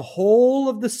 and the whole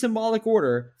of the symbolic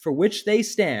order for which they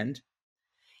stand,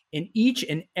 in each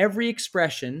and every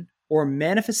expression or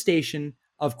manifestation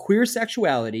of queer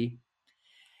sexuality,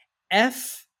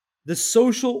 F, the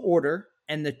social order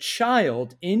and the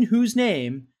child in whose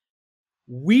name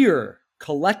we're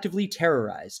collectively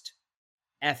terrorized.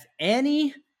 F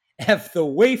Annie, F the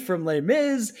waif from Les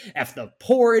Mis, F the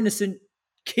poor innocent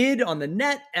kid on the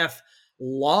net, F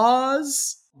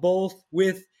laws, both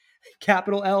with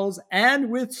capital L's and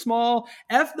with small,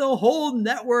 F the whole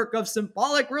network of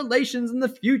symbolic relations in the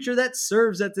future that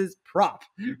serves as its prop,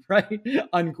 right?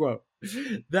 Unquote.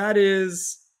 That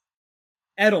is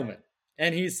Edelman.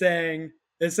 And he's saying,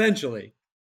 essentially,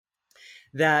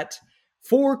 that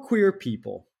for queer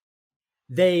people,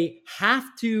 they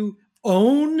have to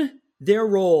own their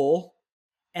role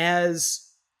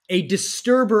as a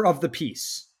disturber of the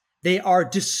peace. They are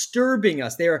disturbing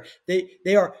us. They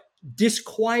are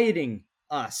disquieting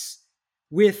us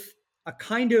with a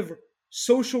kind of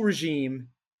social regime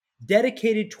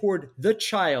dedicated toward the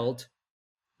child,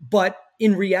 but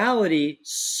in reality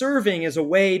serving as a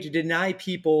way to deny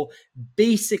people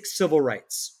basic civil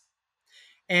rights.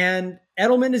 And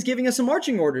Edelman is giving us some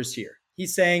marching orders here.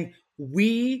 He's saying,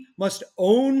 we must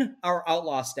own our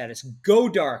outlaw status, go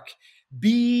dark,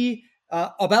 be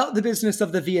about the business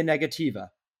of the via negativa.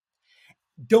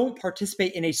 Don't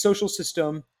participate in a social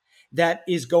system that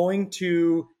is going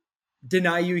to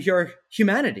deny you your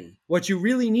humanity. What you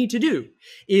really need to do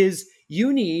is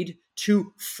you need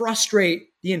to frustrate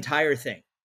the entire thing,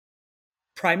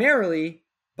 primarily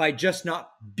by just not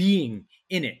being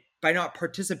in it, by not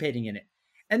participating in it.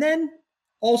 And then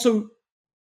also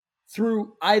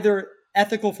through either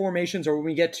ethical formations or when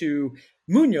we get to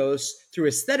Munoz, through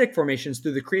aesthetic formations,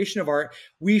 through the creation of art,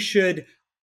 we should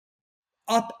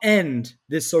upend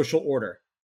this social order.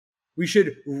 We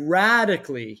should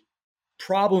radically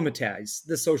problematize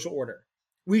the social order.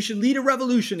 We should lead a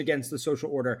revolution against the social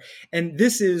order. And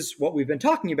this is what we've been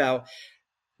talking about.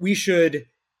 We should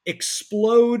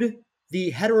explode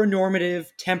the heteronormative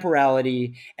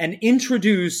temporality and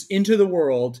introduce into the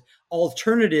world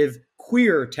alternative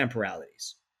queer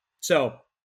temporalities. So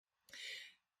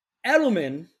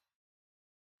Edelman,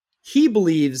 he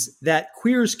believes that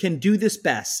queers can do this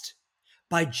best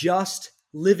by just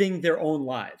living their own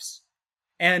lives.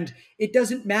 And it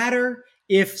doesn't matter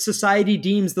if society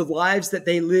deems the lives that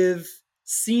they live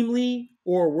seemly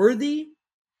or worthy.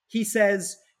 He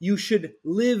says you should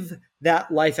live that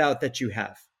life out that you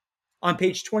have. On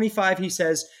page 25, he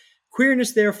says,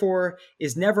 queerness, therefore,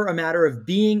 is never a matter of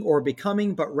being or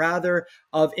becoming, but rather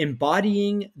of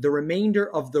embodying the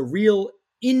remainder of the real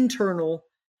internal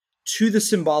to the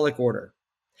symbolic order.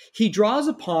 He draws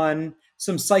upon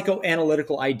some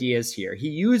psychoanalytical ideas here. He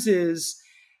uses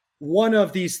one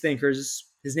of these thinkers,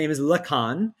 his name is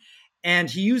Lacan, and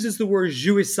he uses the word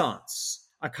jouissance,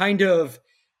 a kind of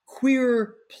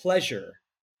queer pleasure,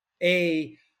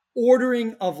 a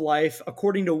ordering of life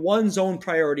according to one's own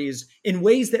priorities in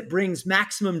ways that brings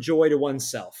maximum joy to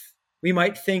oneself. We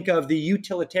might think of the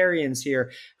utilitarians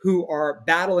here who are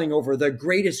battling over the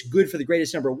greatest good for the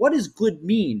greatest number. What does good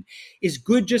mean? Is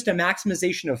good just a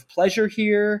maximization of pleasure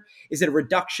here? Is it a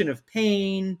reduction of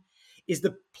pain? Is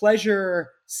the pleasure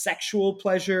sexual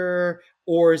pleasure?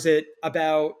 Or is it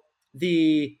about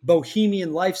the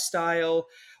bohemian lifestyle?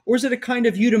 Or is it a kind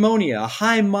of eudaimonia, a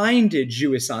high-minded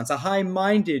jouissance, a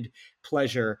high-minded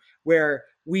pleasure where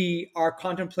we are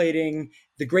contemplating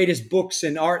the greatest books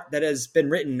and art that has been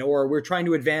written, or we're trying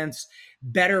to advance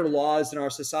better laws in our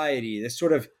society, this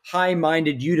sort of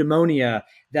high-minded eudaimonia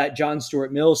that John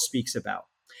Stuart Mill speaks about.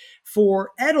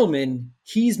 For Edelman,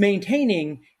 he's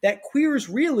maintaining that queers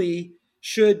really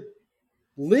should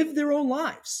live their own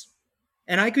lives.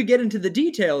 And I could get into the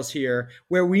details here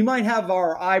where we might have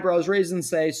our eyebrows raised and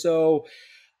say, so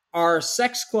are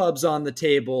sex clubs on the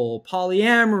table,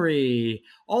 polyamory,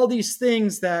 all these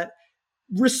things that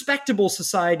respectable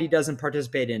society doesn't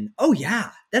participate in? Oh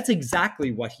yeah, that's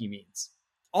exactly what he means.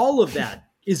 All of that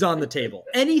is on the table.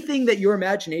 Anything that your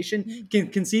imagination can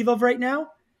conceive of right now,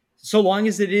 so long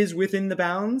as it is within the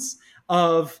bounds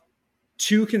of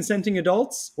two consenting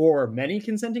adults or many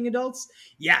consenting adults,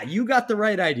 yeah, you got the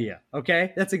right idea,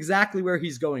 okay? That's exactly where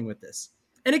he's going with this.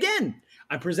 And again,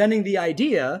 I'm presenting the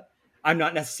idea. I'm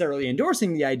not necessarily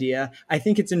endorsing the idea. I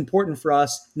think it's important for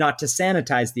us not to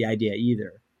sanitize the idea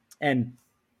either. And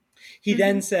he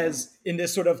then says in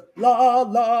this sort of la,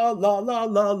 la, la, la,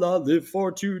 la, la, live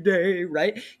for today,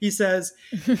 right? He says,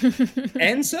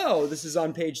 and so, this is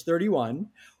on page 31,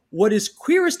 what is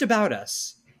queerest about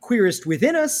us, queerest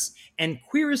within us, and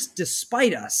queerest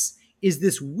despite us is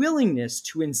this willingness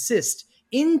to insist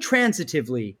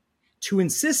intransitively, to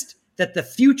insist that the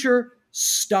future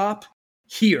stop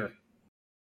here.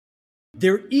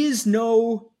 There is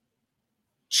no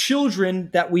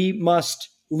children that we must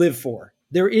live for.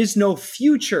 There is no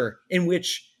future in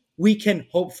which we can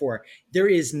hope for. There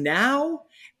is now,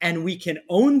 and we can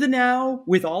own the now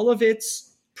with all of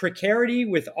its precarity,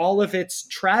 with all of its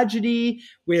tragedy,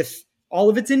 with all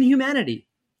of its inhumanity.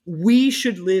 We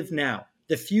should live now.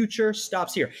 The future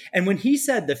stops here. And when he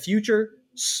said the future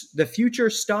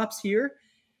stops here,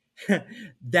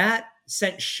 that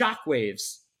sent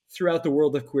shockwaves throughout the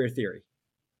world of queer theory.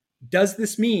 Does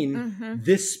this mean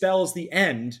this spells the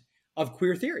end of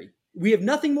queer theory? We have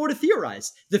nothing more to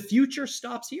theorize. The future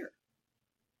stops here.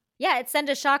 Yeah, it sent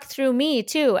a shock through me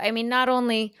too. I mean, not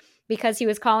only because he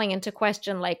was calling into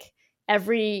question like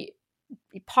every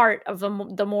part of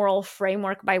the moral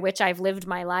framework by which I've lived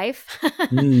my life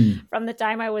from the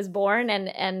time I was born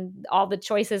and all the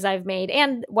choices I've made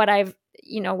and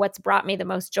what's brought me the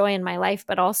most joy in my life,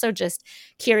 but also just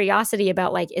curiosity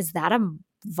about like, is that a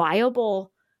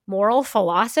viable moral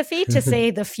philosophy to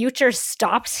say the future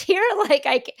stops here?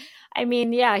 Like, I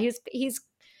mean, yeah, he's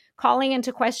calling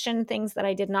into question things that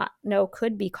I did not know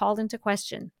could be called into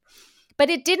question. But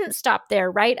it didn't stop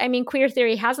there, right? I mean, queer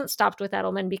theory hasn't stopped with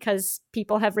Edelman because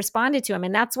people have responded to him.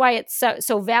 And that's why it's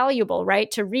so valuable,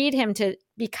 right? To read him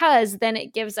because then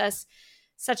it gives us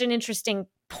such an interesting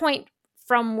point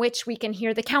from which we can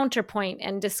hear the counterpoint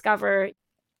and discover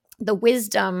the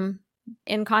wisdom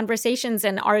in conversations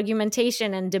and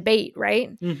argumentation and debate,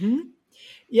 right? Mm-hmm.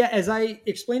 Yeah, as I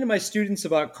explained to my students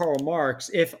about Karl Marx,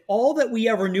 if all that we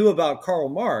ever knew about Karl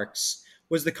Marx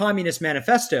was the Communist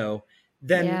Manifesto,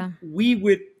 then we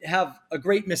would have a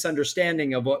great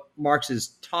misunderstanding of what Marx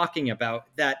is talking about.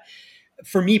 That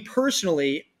for me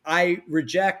personally, I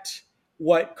reject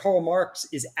what Karl Marx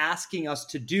is asking us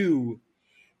to do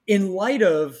in light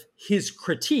of his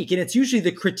critique. And it's usually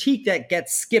the critique that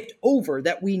gets skipped over,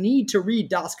 that we need to read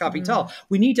Das Kapital.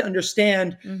 We need to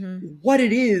understand what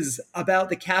it is about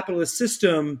the capitalist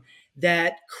system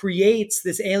that creates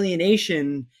this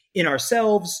alienation in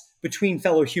ourselves, between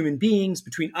fellow human beings,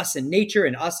 between us and nature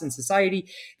and us and society,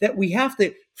 that we have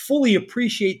to fully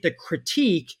appreciate the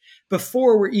critique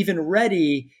before we're even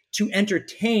ready to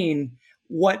entertain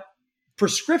what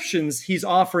prescriptions he's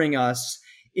offering us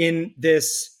in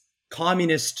this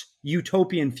communist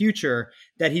utopian future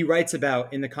that he writes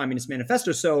about in the Communist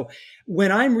Manifesto. So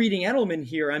when I'm reading Edelman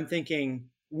here, I'm thinking,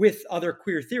 with other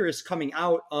queer theorists coming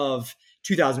out of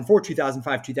 2004,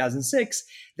 2005, 2006,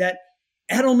 that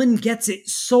Edelman gets it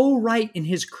so right in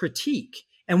his critique.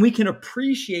 And we can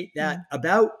appreciate that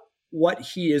about what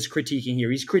he is critiquing here.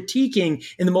 He's critiquing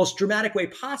in the most dramatic way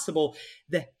possible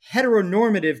the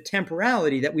heteronormative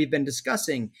temporality that we've been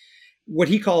discussing, what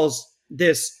he calls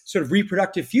this sort of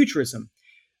reproductive futurism.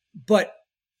 But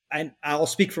I'll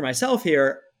speak for myself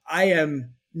here, I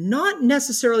am not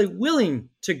necessarily willing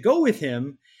to go with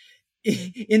him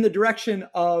in the direction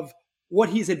of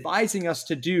what he's advising us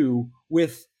to do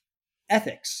with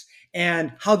ethics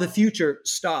and how the future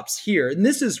stops here. And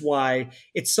this is why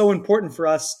it's so important for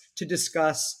us to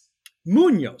discuss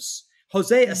Munoz,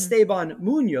 Jose Esteban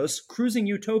Munoz, Cruising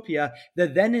Utopia, the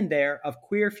then and there of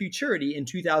queer futurity in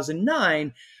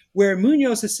 2009, where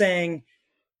Munoz is saying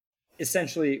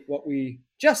essentially what we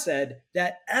just said,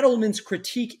 that Edelman's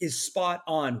critique is spot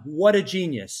on. What a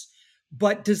genius.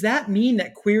 But does that mean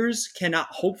that queers cannot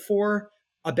hope for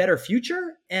a better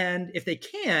future? And if they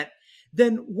can't,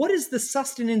 then what is the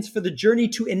sustenance for the journey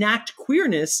to enact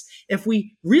queerness if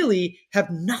we really have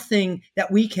nothing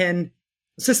that we can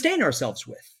sustain ourselves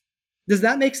with? Does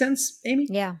that make sense, Amy?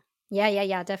 Yeah,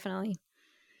 definitely.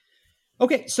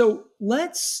 Okay, so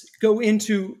let's go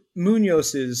into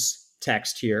Munoz's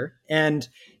text here. And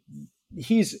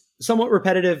he's somewhat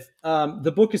repetitive.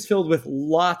 The book is filled with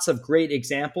lots of great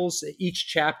examples. Each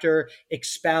chapter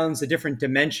expounds a different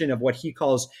dimension of what he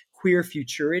calls queer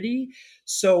futurity.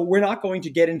 So we're not going to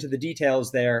get into the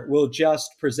details there. We'll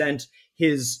just present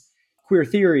his queer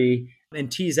theory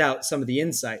and tease out some of the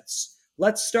insights.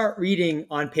 Let's start reading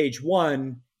on page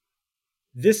 1.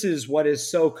 This is what is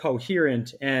so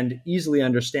coherent and easily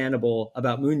understandable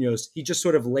about Munoz. He just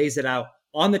sort of lays it out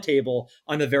on the table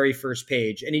on the very first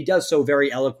page, and he does so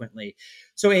very eloquently.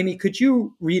 So, Amy, could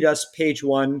you read us page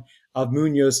 1 of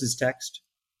Munoz's text?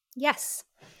 Yes.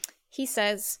 He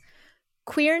says,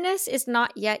 "Queerness is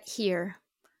not yet here.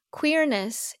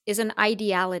 Queerness is an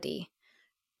ideality.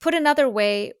 Put another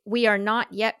way, we are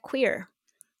not yet queer.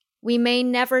 We may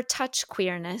never touch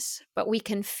queerness, but we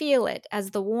can feel it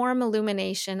as the warm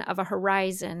illumination of a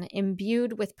horizon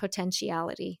imbued with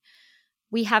potentiality.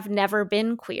 We have never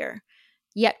been queer,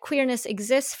 yet queerness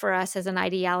exists for us as an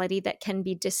ideality that can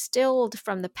be distilled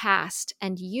from the past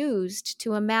and used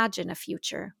to imagine a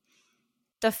future.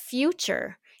 The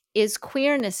future is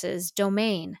queerness's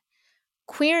domain.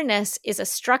 Queerness is a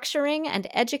structuring and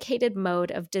educated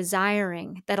mode of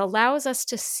desiring that allows us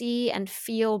to see and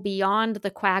feel beyond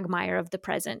the quagmire of the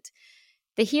present.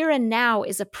 The here and now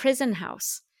is a prison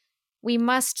house. We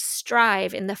must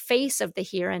strive in the face of the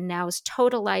here and now's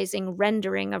totalizing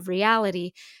rendering of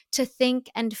reality to think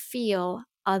and feel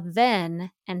a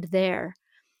then and there.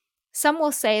 Some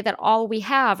will say that all we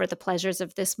have are the pleasures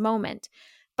of this moment.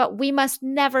 But we must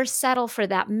never settle for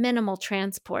that minimal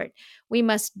transport. We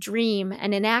must dream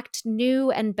and enact new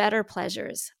and better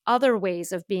pleasures, other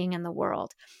ways of being in the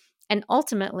world, and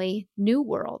ultimately, new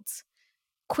worlds.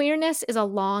 Queerness is a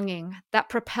longing that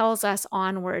propels us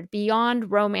onward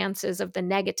beyond romances of the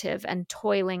negative and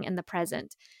toiling in the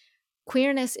present.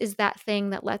 Queerness is that thing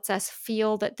that lets us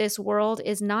feel that this world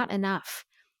is not enough,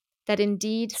 that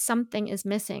indeed something is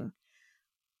missing.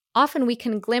 Often we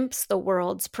can glimpse the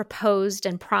worlds proposed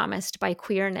and promised by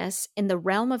queerness in the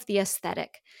realm of the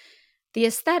aesthetic. The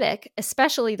aesthetic,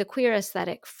 especially the queer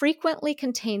aesthetic, frequently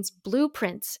contains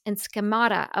blueprints and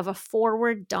schemata of a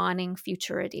forward-dawning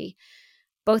futurity.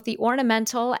 Both the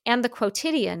ornamental and the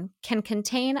quotidian can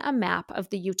contain a map of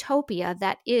the utopia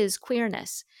that is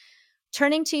queerness.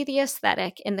 Turning to the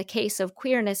aesthetic in the case of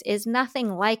queerness is nothing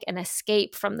like an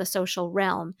escape from the social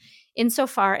realm,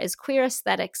 insofar as queer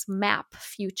aesthetics map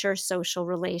future social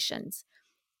relations.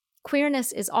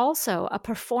 Queerness is also a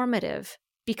performative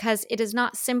because it is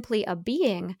not simply a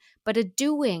being, but a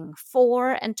doing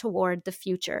for and toward the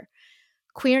future.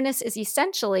 Queerness is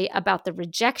essentially about the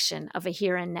rejection of a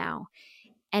here and now,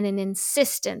 and an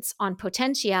insistence on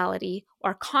potentiality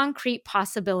or concrete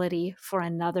possibility for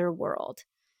another world."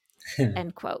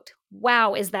 End quote.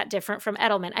 Wow, is that different from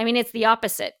Edelman? I mean, it's the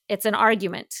opposite. It's an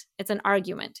argument. It's an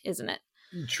argument, isn't it?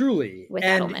 Truly. With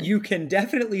and Edelman. You can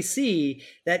definitely see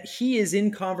that he is in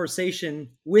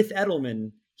conversation with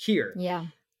Edelman here. Yeah.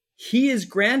 He is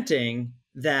granting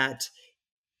that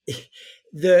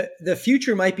the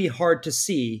future might be hard to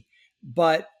see,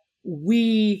 but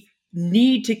we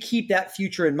need to keep that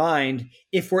future in mind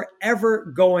if we're ever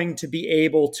going to be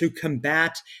able to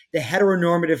combat the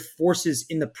heteronormative forces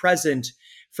in the present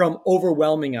from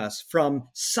overwhelming us, from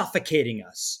suffocating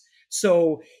us.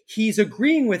 So he's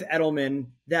agreeing with Edelman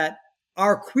that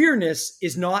our queerness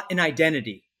is not an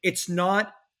identity. It's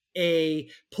not a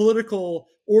political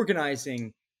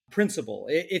organizing principle.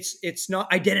 It's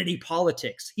not identity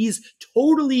politics. He's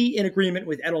totally in agreement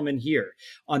with Edelman here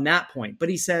on that point. But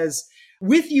he says,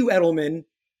 with you, Edelman,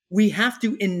 we have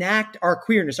to enact our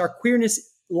queerness. Our queerness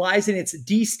lies in its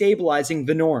destabilizing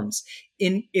the norms,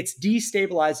 in its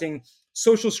destabilizing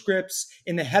social scripts,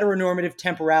 in the heteronormative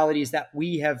temporalities that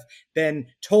we have been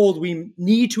told we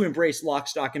need to embrace lock,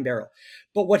 stock, and barrel.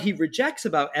 But what he rejects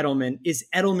about Edelman is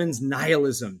Edelman's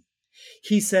nihilism.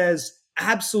 He says,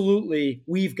 absolutely,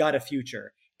 we've got a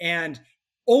future. And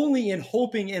only in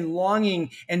hoping and longing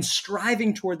and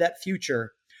striving toward that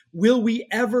future will we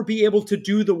ever be able to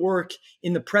do the work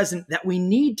in the present that we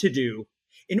need to do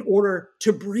in order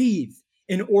to breathe,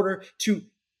 in order to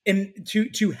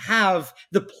have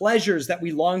the pleasures that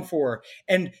we long for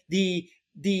and the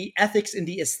ethics and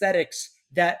the aesthetics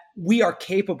that we are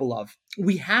capable of.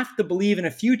 We have to believe in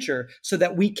a future so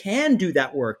that we can do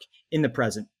that work in the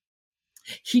present.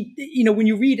 When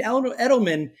you read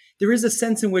Edelman, there is a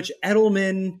sense in which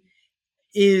Edelman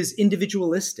is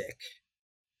individualistic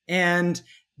and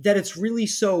that it's really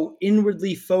so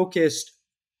inwardly focused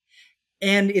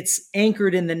and it's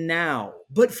anchored in the now.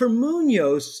 But for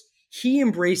Munoz, he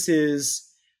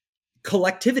embraces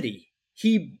collectivity.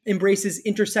 He embraces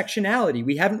intersectionality.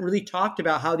 We haven't really talked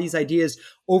about how these ideas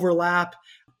overlap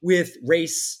with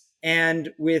race and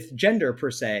with gender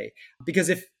per se, because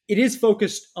if it is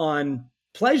focused on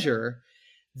pleasure,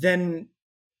 then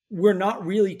we're not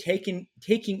really taking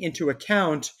into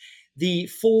account the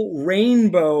full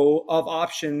rainbow of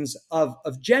options of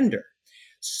gender.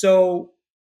 So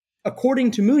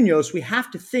according to Munoz, we have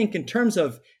to think in terms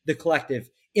of the collective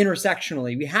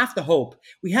intersectionally. We have to hope.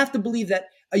 We have to believe that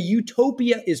a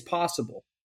utopia is possible.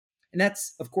 And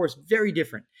that's, of course, very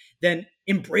different than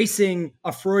embracing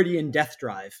a Freudian death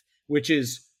drive, which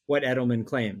is what Edelman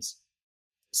claims.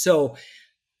 So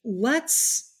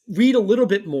let's read a little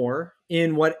bit more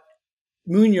in what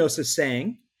Munoz is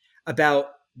saying about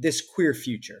this queer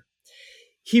future.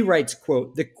 He writes,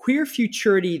 quote, "The queer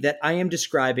futurity that I am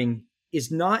describing is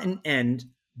not an end,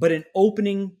 but an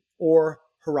opening or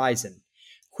horizon.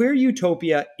 Queer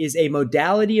utopia is a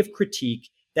modality of critique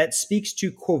that speaks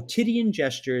to quotidian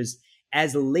gestures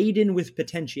as laden with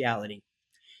potentiality.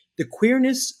 The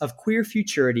queerness of queer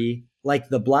futurity, like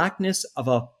the blackness of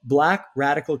a black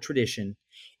radical tradition,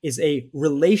 is a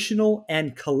relational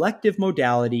and collective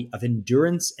modality of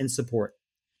endurance and support.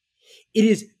 It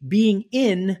is being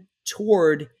in,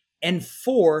 toward, and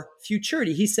for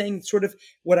futurity." He's saying sort of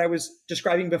what I was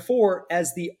describing before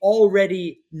as the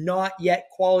already not yet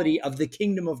quality of the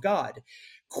kingdom of God.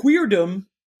 Queerdom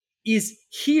is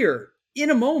here in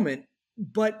a moment,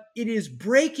 but it is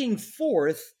breaking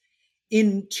forth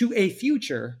into a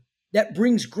future that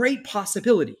brings great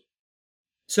possibility.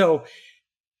 So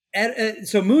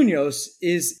Munoz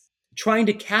is trying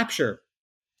to capture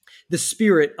the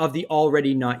spirit of the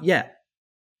already not yet.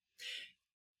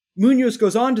 Munoz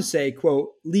goes on to say,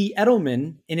 quote, "Lee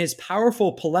Edelman, in his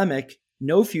powerful polemic,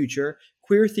 No Future,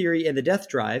 Queer Theory and the Death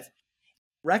Drive,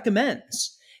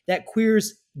 recommends that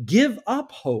queers give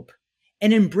up hope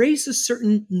and embrace a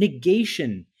certain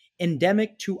negation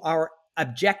endemic to our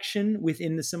abjection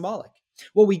within the symbolic.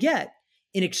 What we get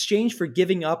in exchange for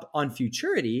giving up on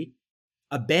futurity,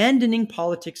 abandoning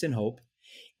politics and hope,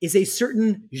 is a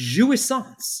certain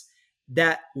jouissance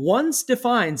that once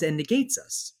defines and negates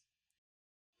us.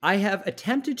 I have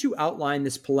attempted to outline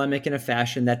this polemic in a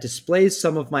fashion that displays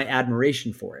some of my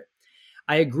admiration for it.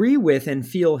 I agree with and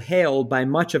feel hailed by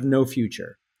much of No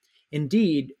Future.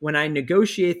 Indeed, when I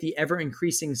negotiate the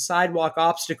ever-increasing sidewalk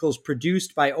obstacles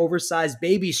produced by oversized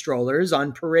baby strollers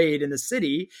on parade in the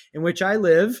city in which I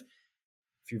live,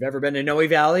 if you've ever been to Noe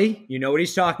Valley, you know what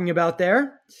he's talking about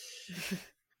there.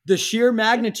 The sheer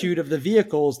magnitude of the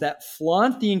vehicles that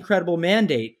flaunt the incredible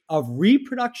mandate of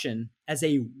reproduction as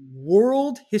a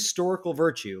world historical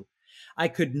virtue, I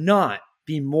could not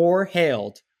be more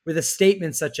hailed with a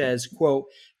statement such as, quote,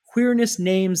 queerness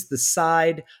names the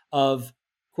side of,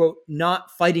 quote,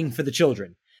 not fighting for the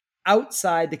children,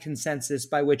 outside the consensus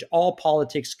by which all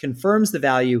politics confirms the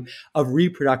value of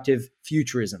reproductive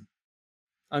futurism,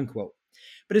 unquote.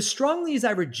 But as strongly as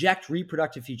I reject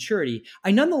reproductive futurity,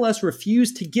 I nonetheless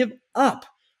refuse to give up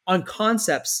on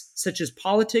concepts such as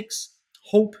politics,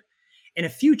 hope, and a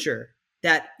future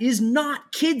that is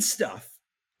not kid stuff,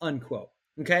 unquote.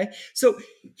 Okay. So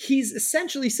he's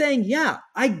essentially saying, yeah,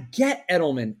 I get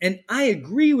Edelman and I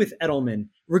agree with Edelman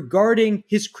regarding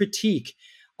his critique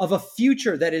of a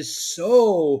future that is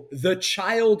so the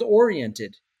child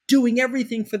oriented, doing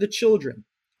everything for the children,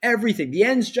 everything. The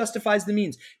ends justifies the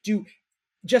means. Do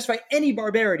justify any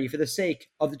barbarity for the sake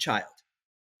of the child.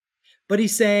 But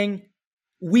he's saying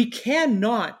we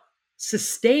cannot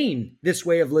sustain this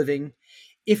way of living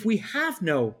if we have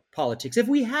no politics, if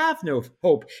we have no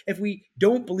hope, if we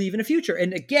don't believe in a future.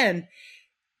 And again,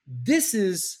 this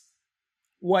is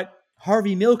what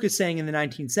Harvey Milk is saying in the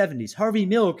 1970s. Harvey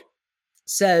Milk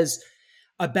says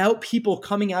about people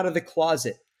coming out of the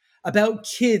closet, about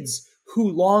kids who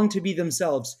long to be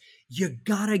themselves, you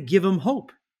gotta give them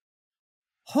hope.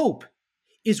 Hope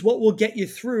is what will get you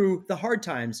through the hard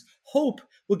times. Hope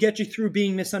will get you through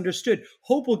being misunderstood.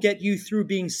 Hope will get you through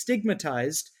being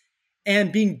stigmatized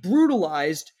and being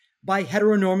brutalized by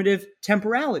heteronormative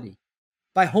temporality,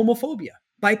 by homophobia,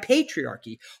 by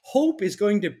patriarchy. Hope is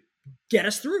going to get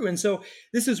us through. And so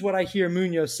this is what I hear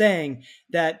Munoz saying,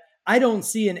 that I don't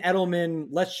see an Edelman,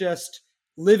 let's just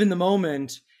live in the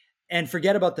moment and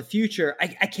forget about the future. I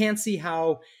can't see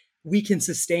how we can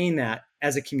sustain that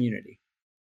as a community.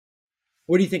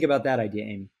 What do you think about that idea,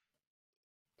 Amy?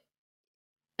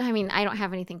 I mean, I don't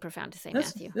have anything profound to say,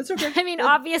 Matthew. That's okay. I mean,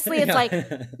 obviously it's like,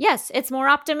 yes, it's more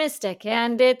optimistic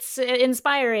and it's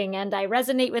inspiring and I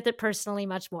resonate with it personally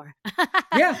much more.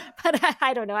 Yeah. But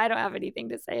I don't know. I don't have anything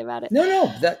to say about it.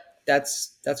 No,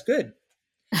 that's good.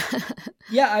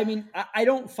 Yeah, I mean, I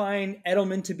don't find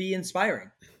Edelman to be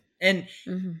inspiring. And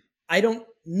I don't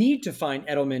need to find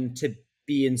Edelman to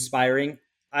be inspiring.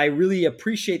 I really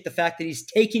appreciate the fact that he's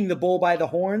taking the bull by the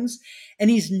horns and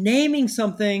he's naming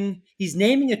something, he's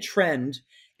naming a trend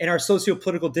in our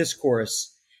socio-political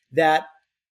discourse that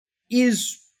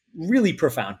is really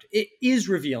profound. It is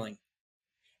revealing.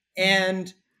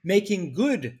 And making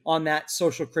good on that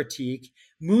social critique,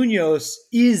 Munoz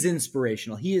is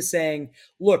inspirational. He is saying,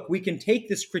 look, we can take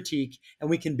this critique and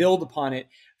we can build upon it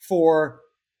for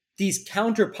these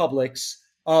counter publics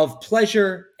of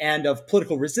pleasure and of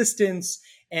political resistance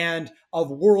and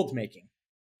of world making.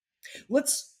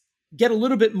 Let's get a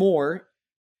little bit more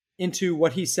into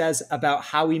what he says about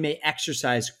how we may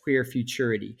exercise queer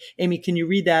futurity. Amy, can you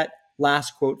read that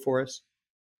last quote for us?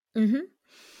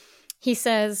 He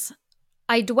says,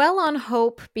 I dwell on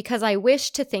hope because I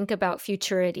wish to think about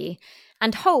futurity.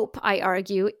 And hope, I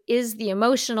argue, is the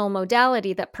emotional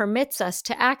modality that permits us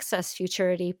to access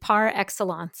futurity par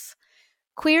excellence.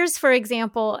 Queers, for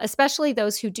example, especially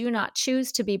those who do not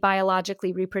choose to be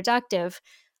biologically reproductive,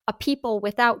 a people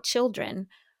without children,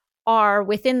 are,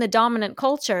 within the dominant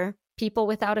culture, people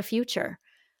without a future.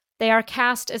 They are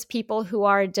cast as people who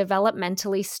are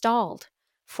developmentally stalled,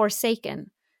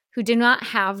 forsaken, who do not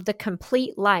have the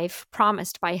complete life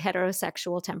promised by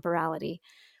heterosexual temporality.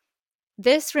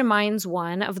 This reminds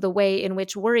one of the way in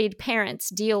which worried parents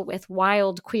deal with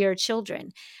wild queer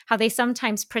children, how they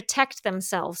sometimes protect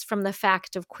themselves from the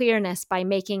fact of queerness by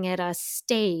making it a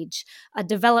stage, a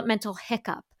developmental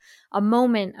hiccup, a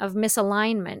moment of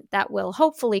misalignment that will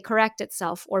hopefully correct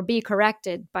itself or be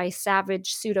corrected by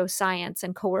savage pseudoscience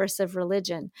and coercive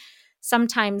religion,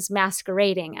 sometimes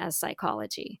masquerading as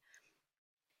psychology.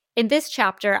 In this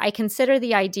chapter, I consider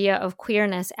the idea of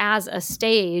queerness as a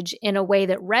stage in a way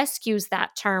that rescues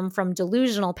that term from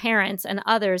delusional parents and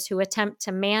others who attempt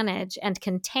to manage and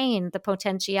contain the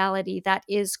potentiality that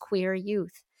is queer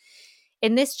youth.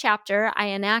 In this chapter, I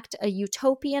enact a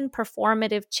utopian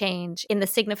performative change in the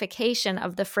signification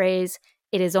of the phrase,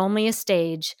 "it is only a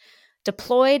stage,"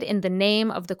 deployed in the name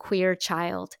of the queer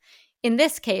child. In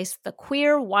this case, the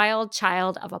queer wild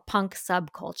child of a punk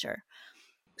subculture.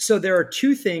 So there are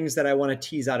two things that I want to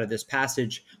tease out of this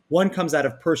passage. One comes out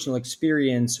of personal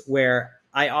experience where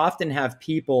I often have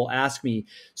people ask me,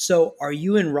 so are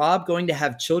you and Rob going to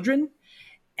have children?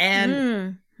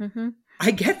 And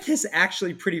I get this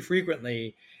actually pretty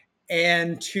frequently.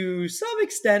 And to some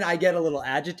extent, I get a little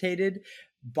agitated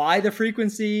by the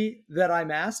frequency that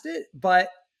I'm asked it. But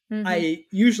I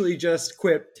usually just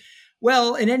quip,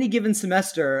 well, in any given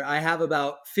semester, I have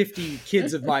about 50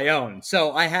 kids of my own.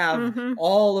 So I have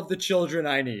all of the children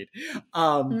I need.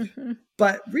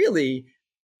 But really,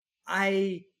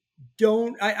 I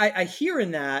hear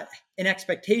in that an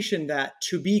expectation that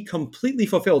to be completely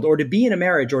fulfilled or to be in a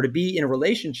marriage or to be in a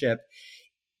relationship,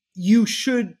 you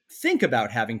should think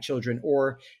about having children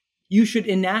or you should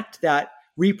enact that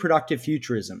reproductive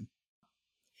futurism.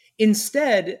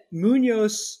 Instead,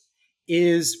 Munoz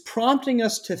is prompting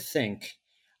us to think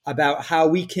about how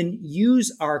we can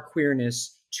use our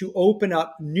queerness to open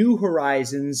up new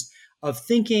horizons of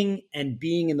thinking and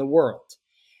being in the world.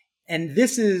 And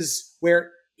this is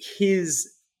where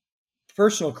his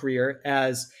personal career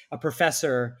as a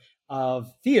professor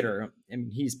of theater,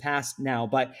 and he's passed now,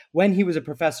 but when he was a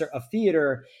professor of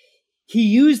theater, he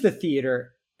used the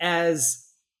theater as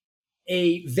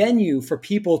a venue for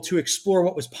people to explore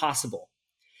what was possible.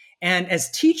 And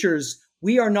as teachers,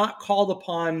 we are not called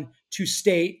upon to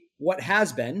state what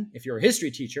has been, if you're a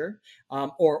history teacher,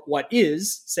 or what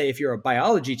is, say, if you're a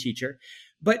biology teacher.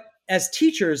 But as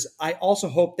teachers, I also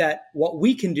hope that what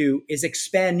we can do is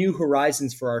expand new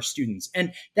horizons for our students.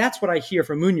 And that's what I hear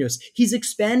from Munoz. He's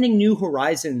expanding new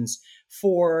horizons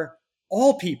for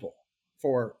all people,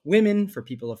 for women, for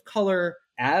people of color,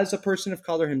 as a person of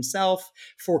color himself,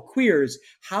 for queers.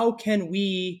 How can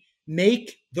we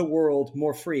make the world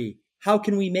more free? How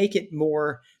can we make it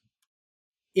more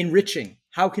enriching?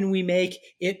 How can we make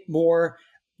it more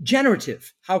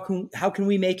generative? How can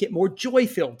we make it more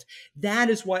joy-filled? That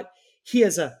is what he,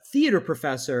 as a theater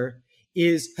professor,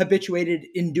 is habituated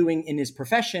in doing in his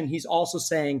profession. He's also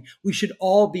saying we should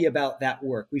all be about that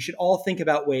work. We should all think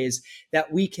about ways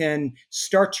that we can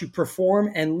start to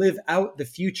perform and live out the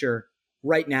future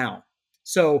right now.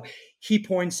 So he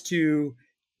points to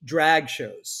drag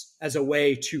shows as a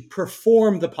way to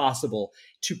perform the possible,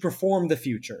 to perform the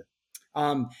future.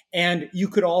 And you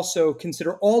could also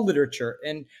consider all literature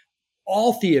and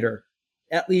all theater,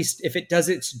 at least if it does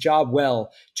its job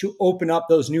well, to open up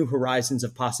those new horizons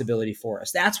of possibility for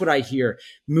us. That's what I hear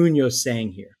Munoz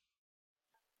saying here.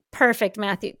 Perfect,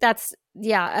 Matthew. That's,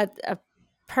 a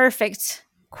perfect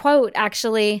quote,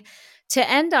 actually, to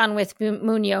end on with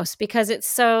Munoz, because it's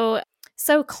so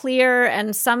clear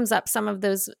and sums up some of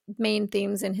those main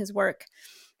themes in his work.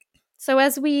 So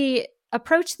as we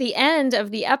approach the end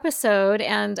of the episode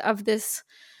and of this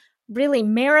really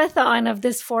marathon of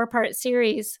this 4-part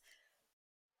series,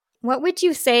 what would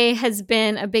you say has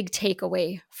been a big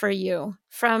takeaway for you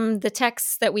from the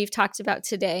texts that we've talked about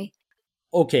today?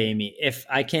 Okay, Amy, if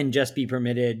I can just be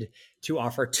permitted to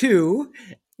offer 2.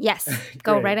 Yes,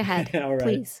 go right ahead. All right,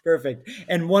 please. Perfect.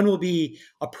 And one will be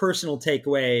a personal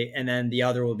takeaway, and then the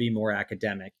other will be more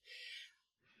academic.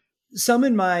 Some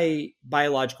in my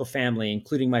biological family,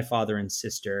 including my father and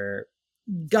sister,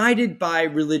 guided by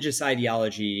religious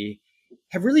ideology,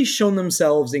 have really shown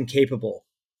themselves incapable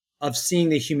of seeing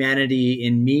the humanity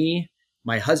in me,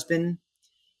 my husband,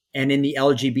 and in the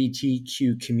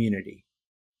LGBTQ community.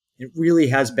 It really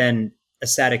has been a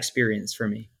sad experience for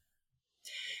me.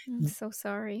 I'm so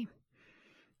sorry.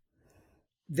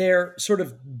 Their sort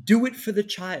of do it for the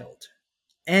child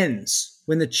ends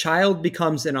when the child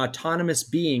becomes an autonomous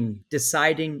being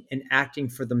deciding and acting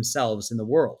for themselves in the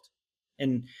world.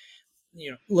 And,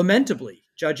 lamentably,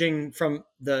 judging from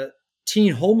the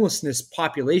teen homelessness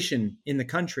population in the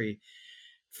country,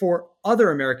 for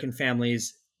other American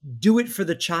families, do it for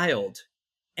the child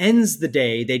ends the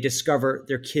day they discover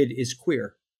their kid is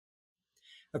queer.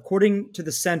 According to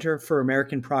the Center for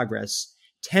American Progress,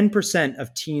 10%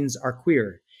 of teens are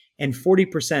queer, and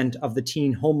 40% of the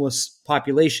teen homeless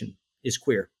population is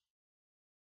queer.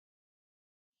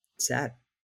 Sad.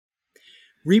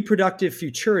 Reproductive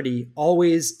futurity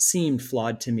always seemed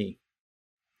flawed to me.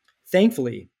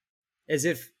 Thankfully, as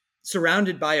if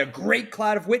surrounded by a great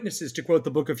cloud of witnesses, to quote the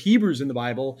book of Hebrews in the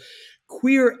Bible,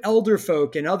 queer elder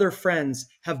folk and other friends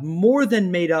have more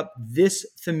than made up this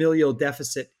familial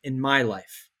deficit in my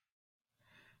life.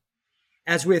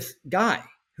 As with Guy,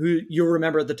 who you'll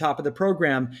remember at the top of the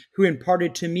program, who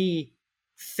imparted to me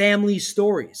family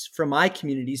stories from my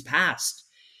community's past,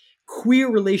 queer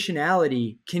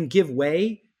relationality can give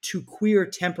way to queer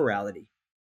temporality.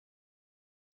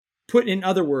 Put in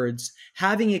other words,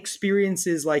 having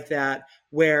experiences like that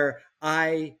where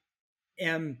I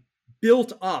am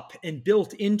built up and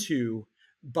built into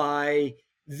by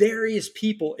various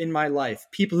people in my life,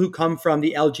 people who come from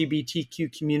the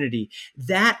LGBTQ community,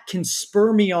 that can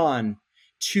spur me on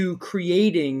to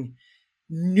creating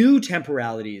new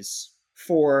temporalities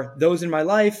for those in my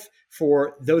life,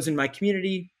 for those in my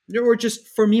community, or just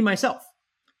for me myself.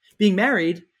 Being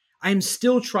married, I'm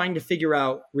still trying to figure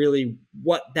out really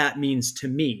what that means to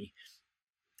me.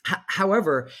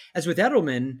 However, as with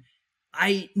Edelman,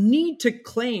 I need to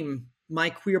claim my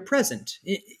queer present.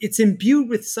 It's imbued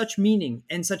with such meaning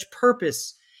and such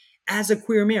purpose as a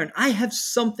queer man. I have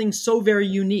something so very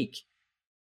unique.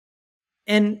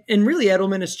 And really,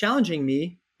 Edelman is challenging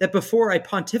me that before I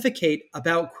pontificate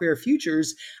about queer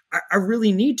futures, I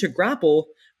really need to grapple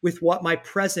with what my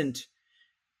present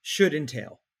should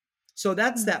entail. So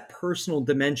that's that personal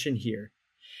dimension here.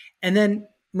 And then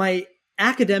my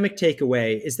academic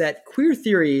takeaway is that queer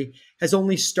theory has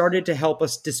only started to help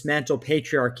us dismantle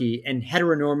patriarchy and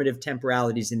heteronormative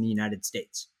temporalities in the United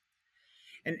States.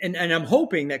 And I'm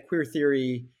hoping that queer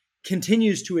theory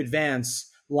continues to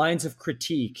advance lines of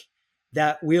critique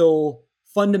that will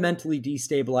fundamentally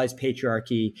destabilize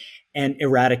patriarchy and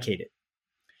eradicate it.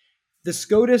 The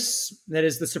SCOTUS, that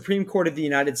is the Supreme Court of the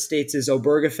United States'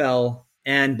 Obergefell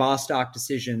and Bostock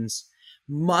decisions,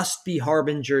 must be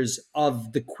harbingers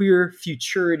of the queer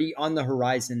futurity on the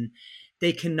horizon.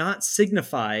 They cannot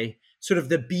signify sort of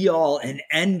the be-all and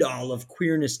end-all of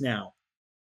queerness now.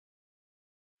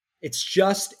 It's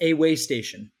just a way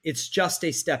station. It's just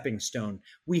a stepping stone.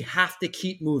 We have to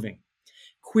keep moving.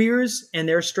 Queers and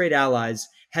their straight allies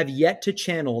have yet to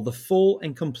channel the full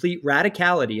and complete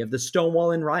radicality of the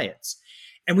Stonewall Inn riots.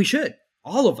 And we should,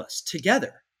 all of us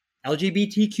together,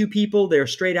 LGBTQ people, their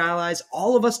straight allies,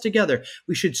 all of us together,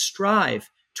 we should strive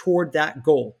toward that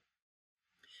goal.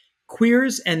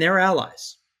 Queers and their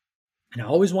allies, and I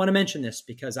always want to mention this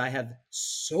because I have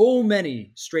so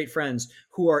many straight friends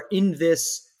who are in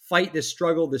this fight, this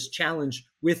struggle, this challenge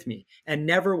with me, and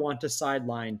never want to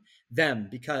sideline them,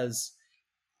 because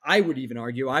I would even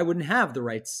argue I wouldn't have the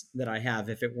rights that I have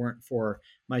if it weren't for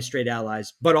my straight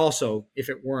allies, but also if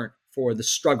it weren't for the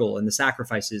struggle and the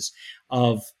sacrifices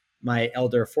of my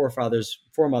elder forefathers,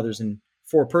 foremothers, and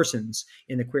forepersons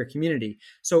in the queer community.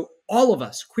 So all of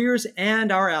us, queers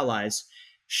and our allies,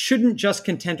 shouldn't just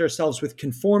content ourselves with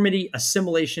conformity,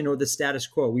 assimilation, or the status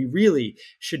quo. We really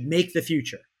should make the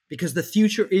future, because the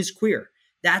future is queer.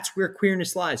 That's where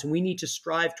queerness lies, and we need to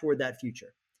strive toward that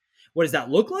future. What does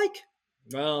that look like?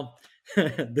 Well,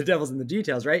 the devil's in the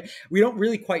details, right? We don't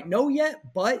really quite know yet,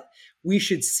 but we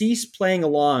should cease playing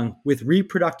along with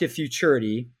reproductive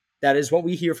futurity. That is what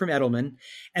we hear from Edelman,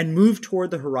 and move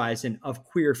toward the horizon of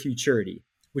queer futurity,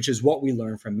 which is what we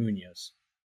learn from Munoz.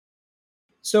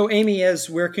 So, Amy, as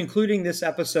we're concluding this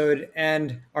episode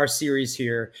and our series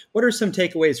here, what are some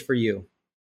takeaways for you?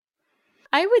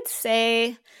 I would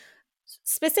say,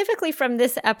 specifically from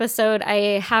this episode,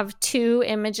 I have two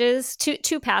images,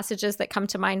 two passages that come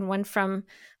to mind, one from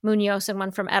Munoz and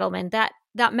one from Edelman.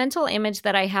 That mental image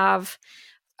that I have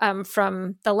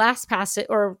from the last passage,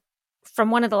 or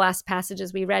from one of the last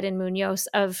passages we read in Munoz,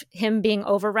 of him being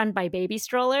overrun by baby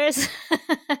strollers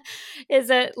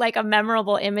is a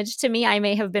memorable image to me. I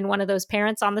may have been one of those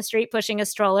parents on the street pushing a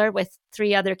stroller with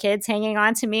 3 other kids hanging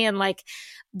on to me, and like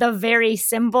the very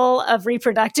symbol of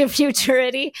reproductive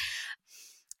futurity.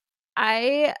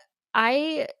 I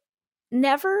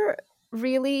never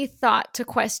really thought to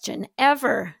question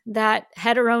ever that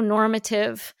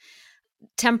heteronormative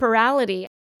temporality.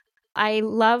 I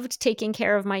loved taking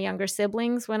care of my younger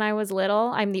siblings when I was little.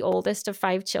 I'm the oldest of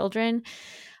 5 children.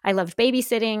 I loved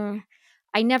babysitting.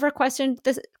 I never questioned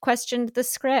the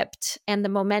script and the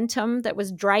momentum that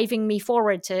was driving me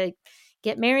forward to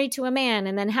get married to a man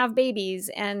and then have babies.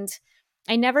 And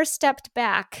I never stepped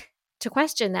back to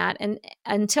question that. And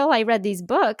until I read these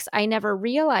books, I never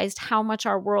realized how much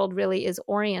our world really is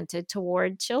oriented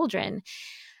toward children.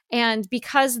 And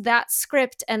because that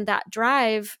script and that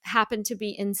drive happened to be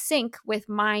in sync with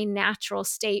my natural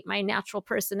state, my natural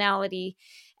personality,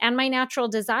 and my natural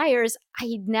desires,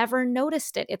 I never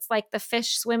noticed it. It's like the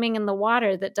fish swimming in the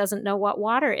water that doesn't know what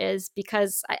water is,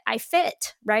 because I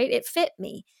fit, right? It fit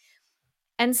me.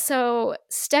 And so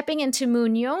stepping into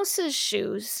Munoz's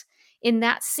shoes in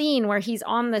that scene where he's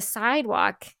on the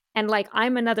sidewalk, and like,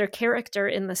 I'm another character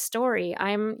in the story.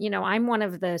 I'm one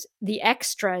of the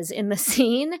extras in the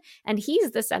scene, and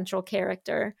he's the central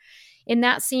character in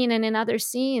that scene. And in other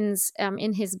scenes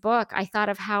in his book, I thought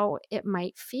of how it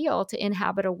might feel to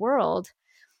inhabit a world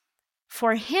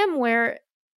for him where,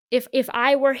 if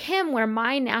I were him, where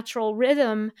my natural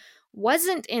rhythm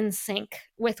wasn't in sync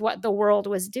with what the world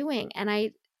was doing. And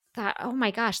I thought, oh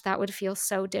my gosh, that would feel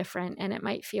so different. And it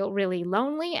might feel really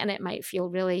lonely, and it might feel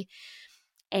really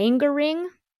angering.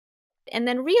 And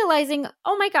then realizing,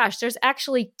 oh my gosh, there's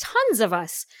actually tons of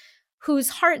us whose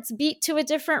hearts beat to a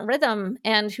different rhythm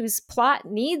and whose plot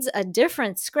needs a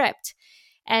different script.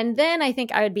 And then I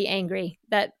think I would be angry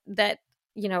that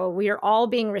we are all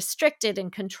being restricted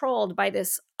and controlled by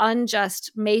this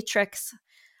unjust matrix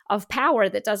of power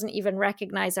that doesn't even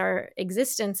recognize our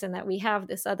existence, and that we have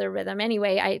this other rhythm.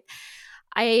 Anyway,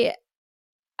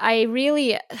 I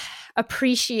really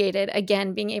appreciated,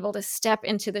 again, being able to step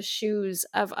into the shoes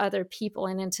of other people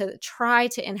and to try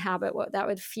to inhabit what that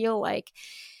would feel like.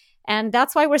 And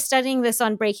that's why we're studying this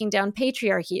on breaking down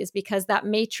patriarchy, is because that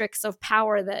matrix of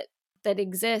power that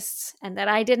exists and that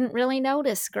I didn't really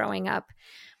notice growing up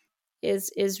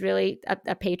is really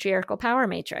a patriarchal power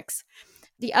matrix.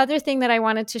 The other thing that I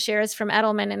wanted to share is from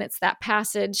Edelman, and it's that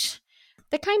passage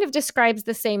that kind of describes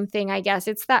the same thing, I guess.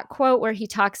 It's that quote where he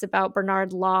talks about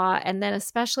Bernard Law, and then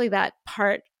especially that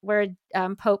part where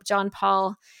Pope John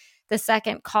Paul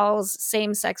II calls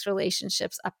same-sex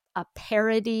relationships a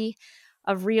parody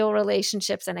of real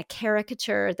relationships and a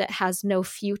caricature that has no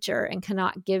future and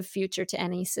cannot give future to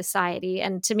any society.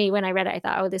 And to me, when I read it, I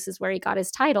thought, oh, this is where he got his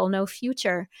title, No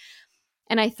Future.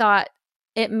 And I thought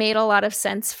it made a lot of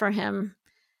sense for him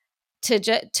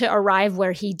to arrive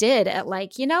where he did at,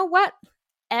 like, you know what?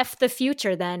 F the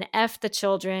future then, F the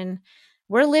children.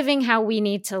 We're living how we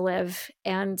need to live.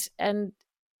 And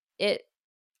it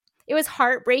was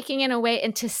heartbreaking in a way.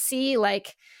 And to see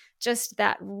like just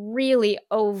that really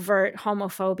overt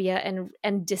homophobia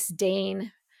and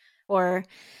disdain for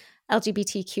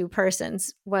LGBTQ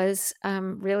persons was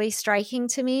really striking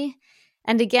to me.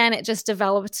 And again, it just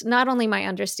developed not only my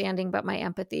understanding, but my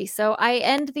empathy. So I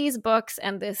end these books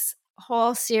and this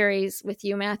whole series with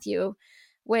you, Matthew,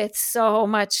 with so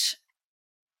much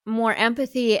more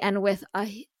empathy and with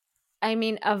a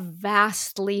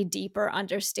vastly deeper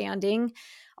understanding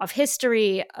of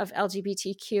history of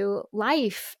LGBTQ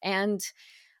life and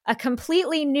a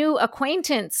completely new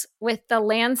acquaintance with the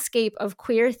landscape of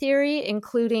queer theory,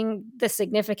 including the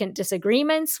significant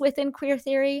disagreements within queer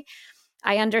theory.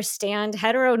 I understand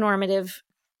heteronormative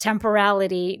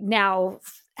temporality now,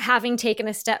 having taken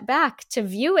a step back to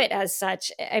view it as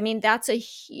such. I mean, that's a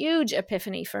huge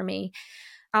epiphany for me.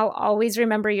 I'll always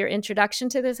remember your introduction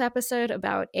to this episode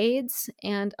about AIDS.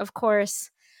 And of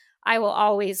course, I will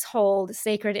always hold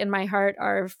sacred in my heart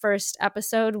our first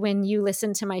episode when you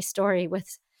listened to my story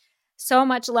with so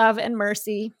much love and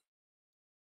mercy.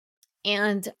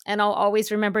 And I'll always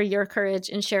remember your courage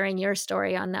in sharing your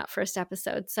story on that first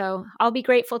episode. So I'll be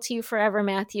grateful to you forever,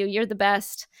 Matthew. You're the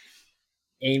best.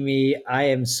 Amy, I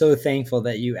am so thankful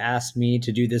that you asked me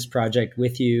to do this project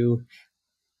with you.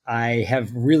 I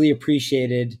have really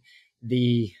appreciated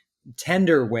the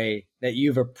tender way that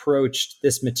you've approached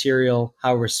this material,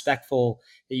 how respectful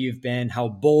that you've been, how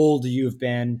bold you've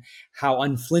been, how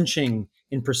unflinching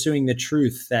in pursuing the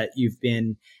truth that you've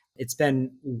been. It's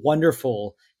been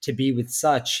wonderful to be with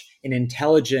such an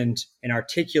intelligent and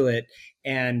articulate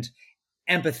and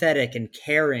empathetic and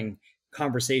caring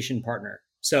conversation partner.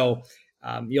 So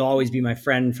you'll always be my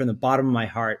friend from the bottom of my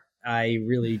heart. I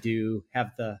really do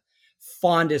have the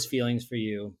fondest feelings for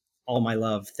you. All my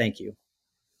love. Thank you.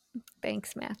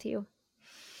 Thanks, Matthew.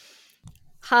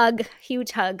 Hug,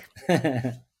 huge hug.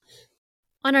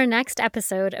 On our next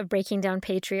episode of Breaking Down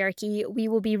Patriarchy, we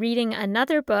will be reading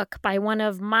another book by one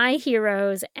of my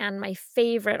heroes and my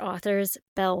favorite authors,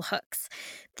 Bell Hooks.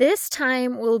 This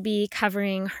time we'll be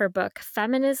covering her book,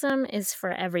 Feminism is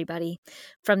for Everybody,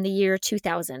 from the year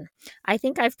 2000. I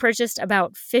think I've purchased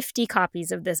about 50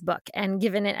 copies of this book and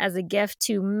given it as a gift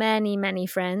to many, many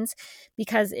friends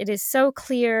because it is so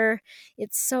clear,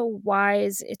 it's so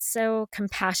wise, it's so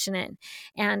compassionate,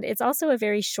 and it's also a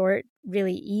very short,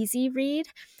 really easy read.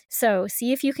 So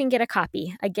see if you can get a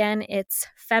copy. Again, it's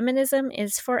Feminism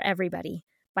is for Everybody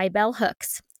by Bell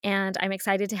Hooks. And I'm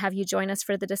excited to have you join us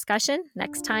for the discussion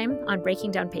next time on Breaking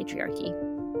Down Patriarchy.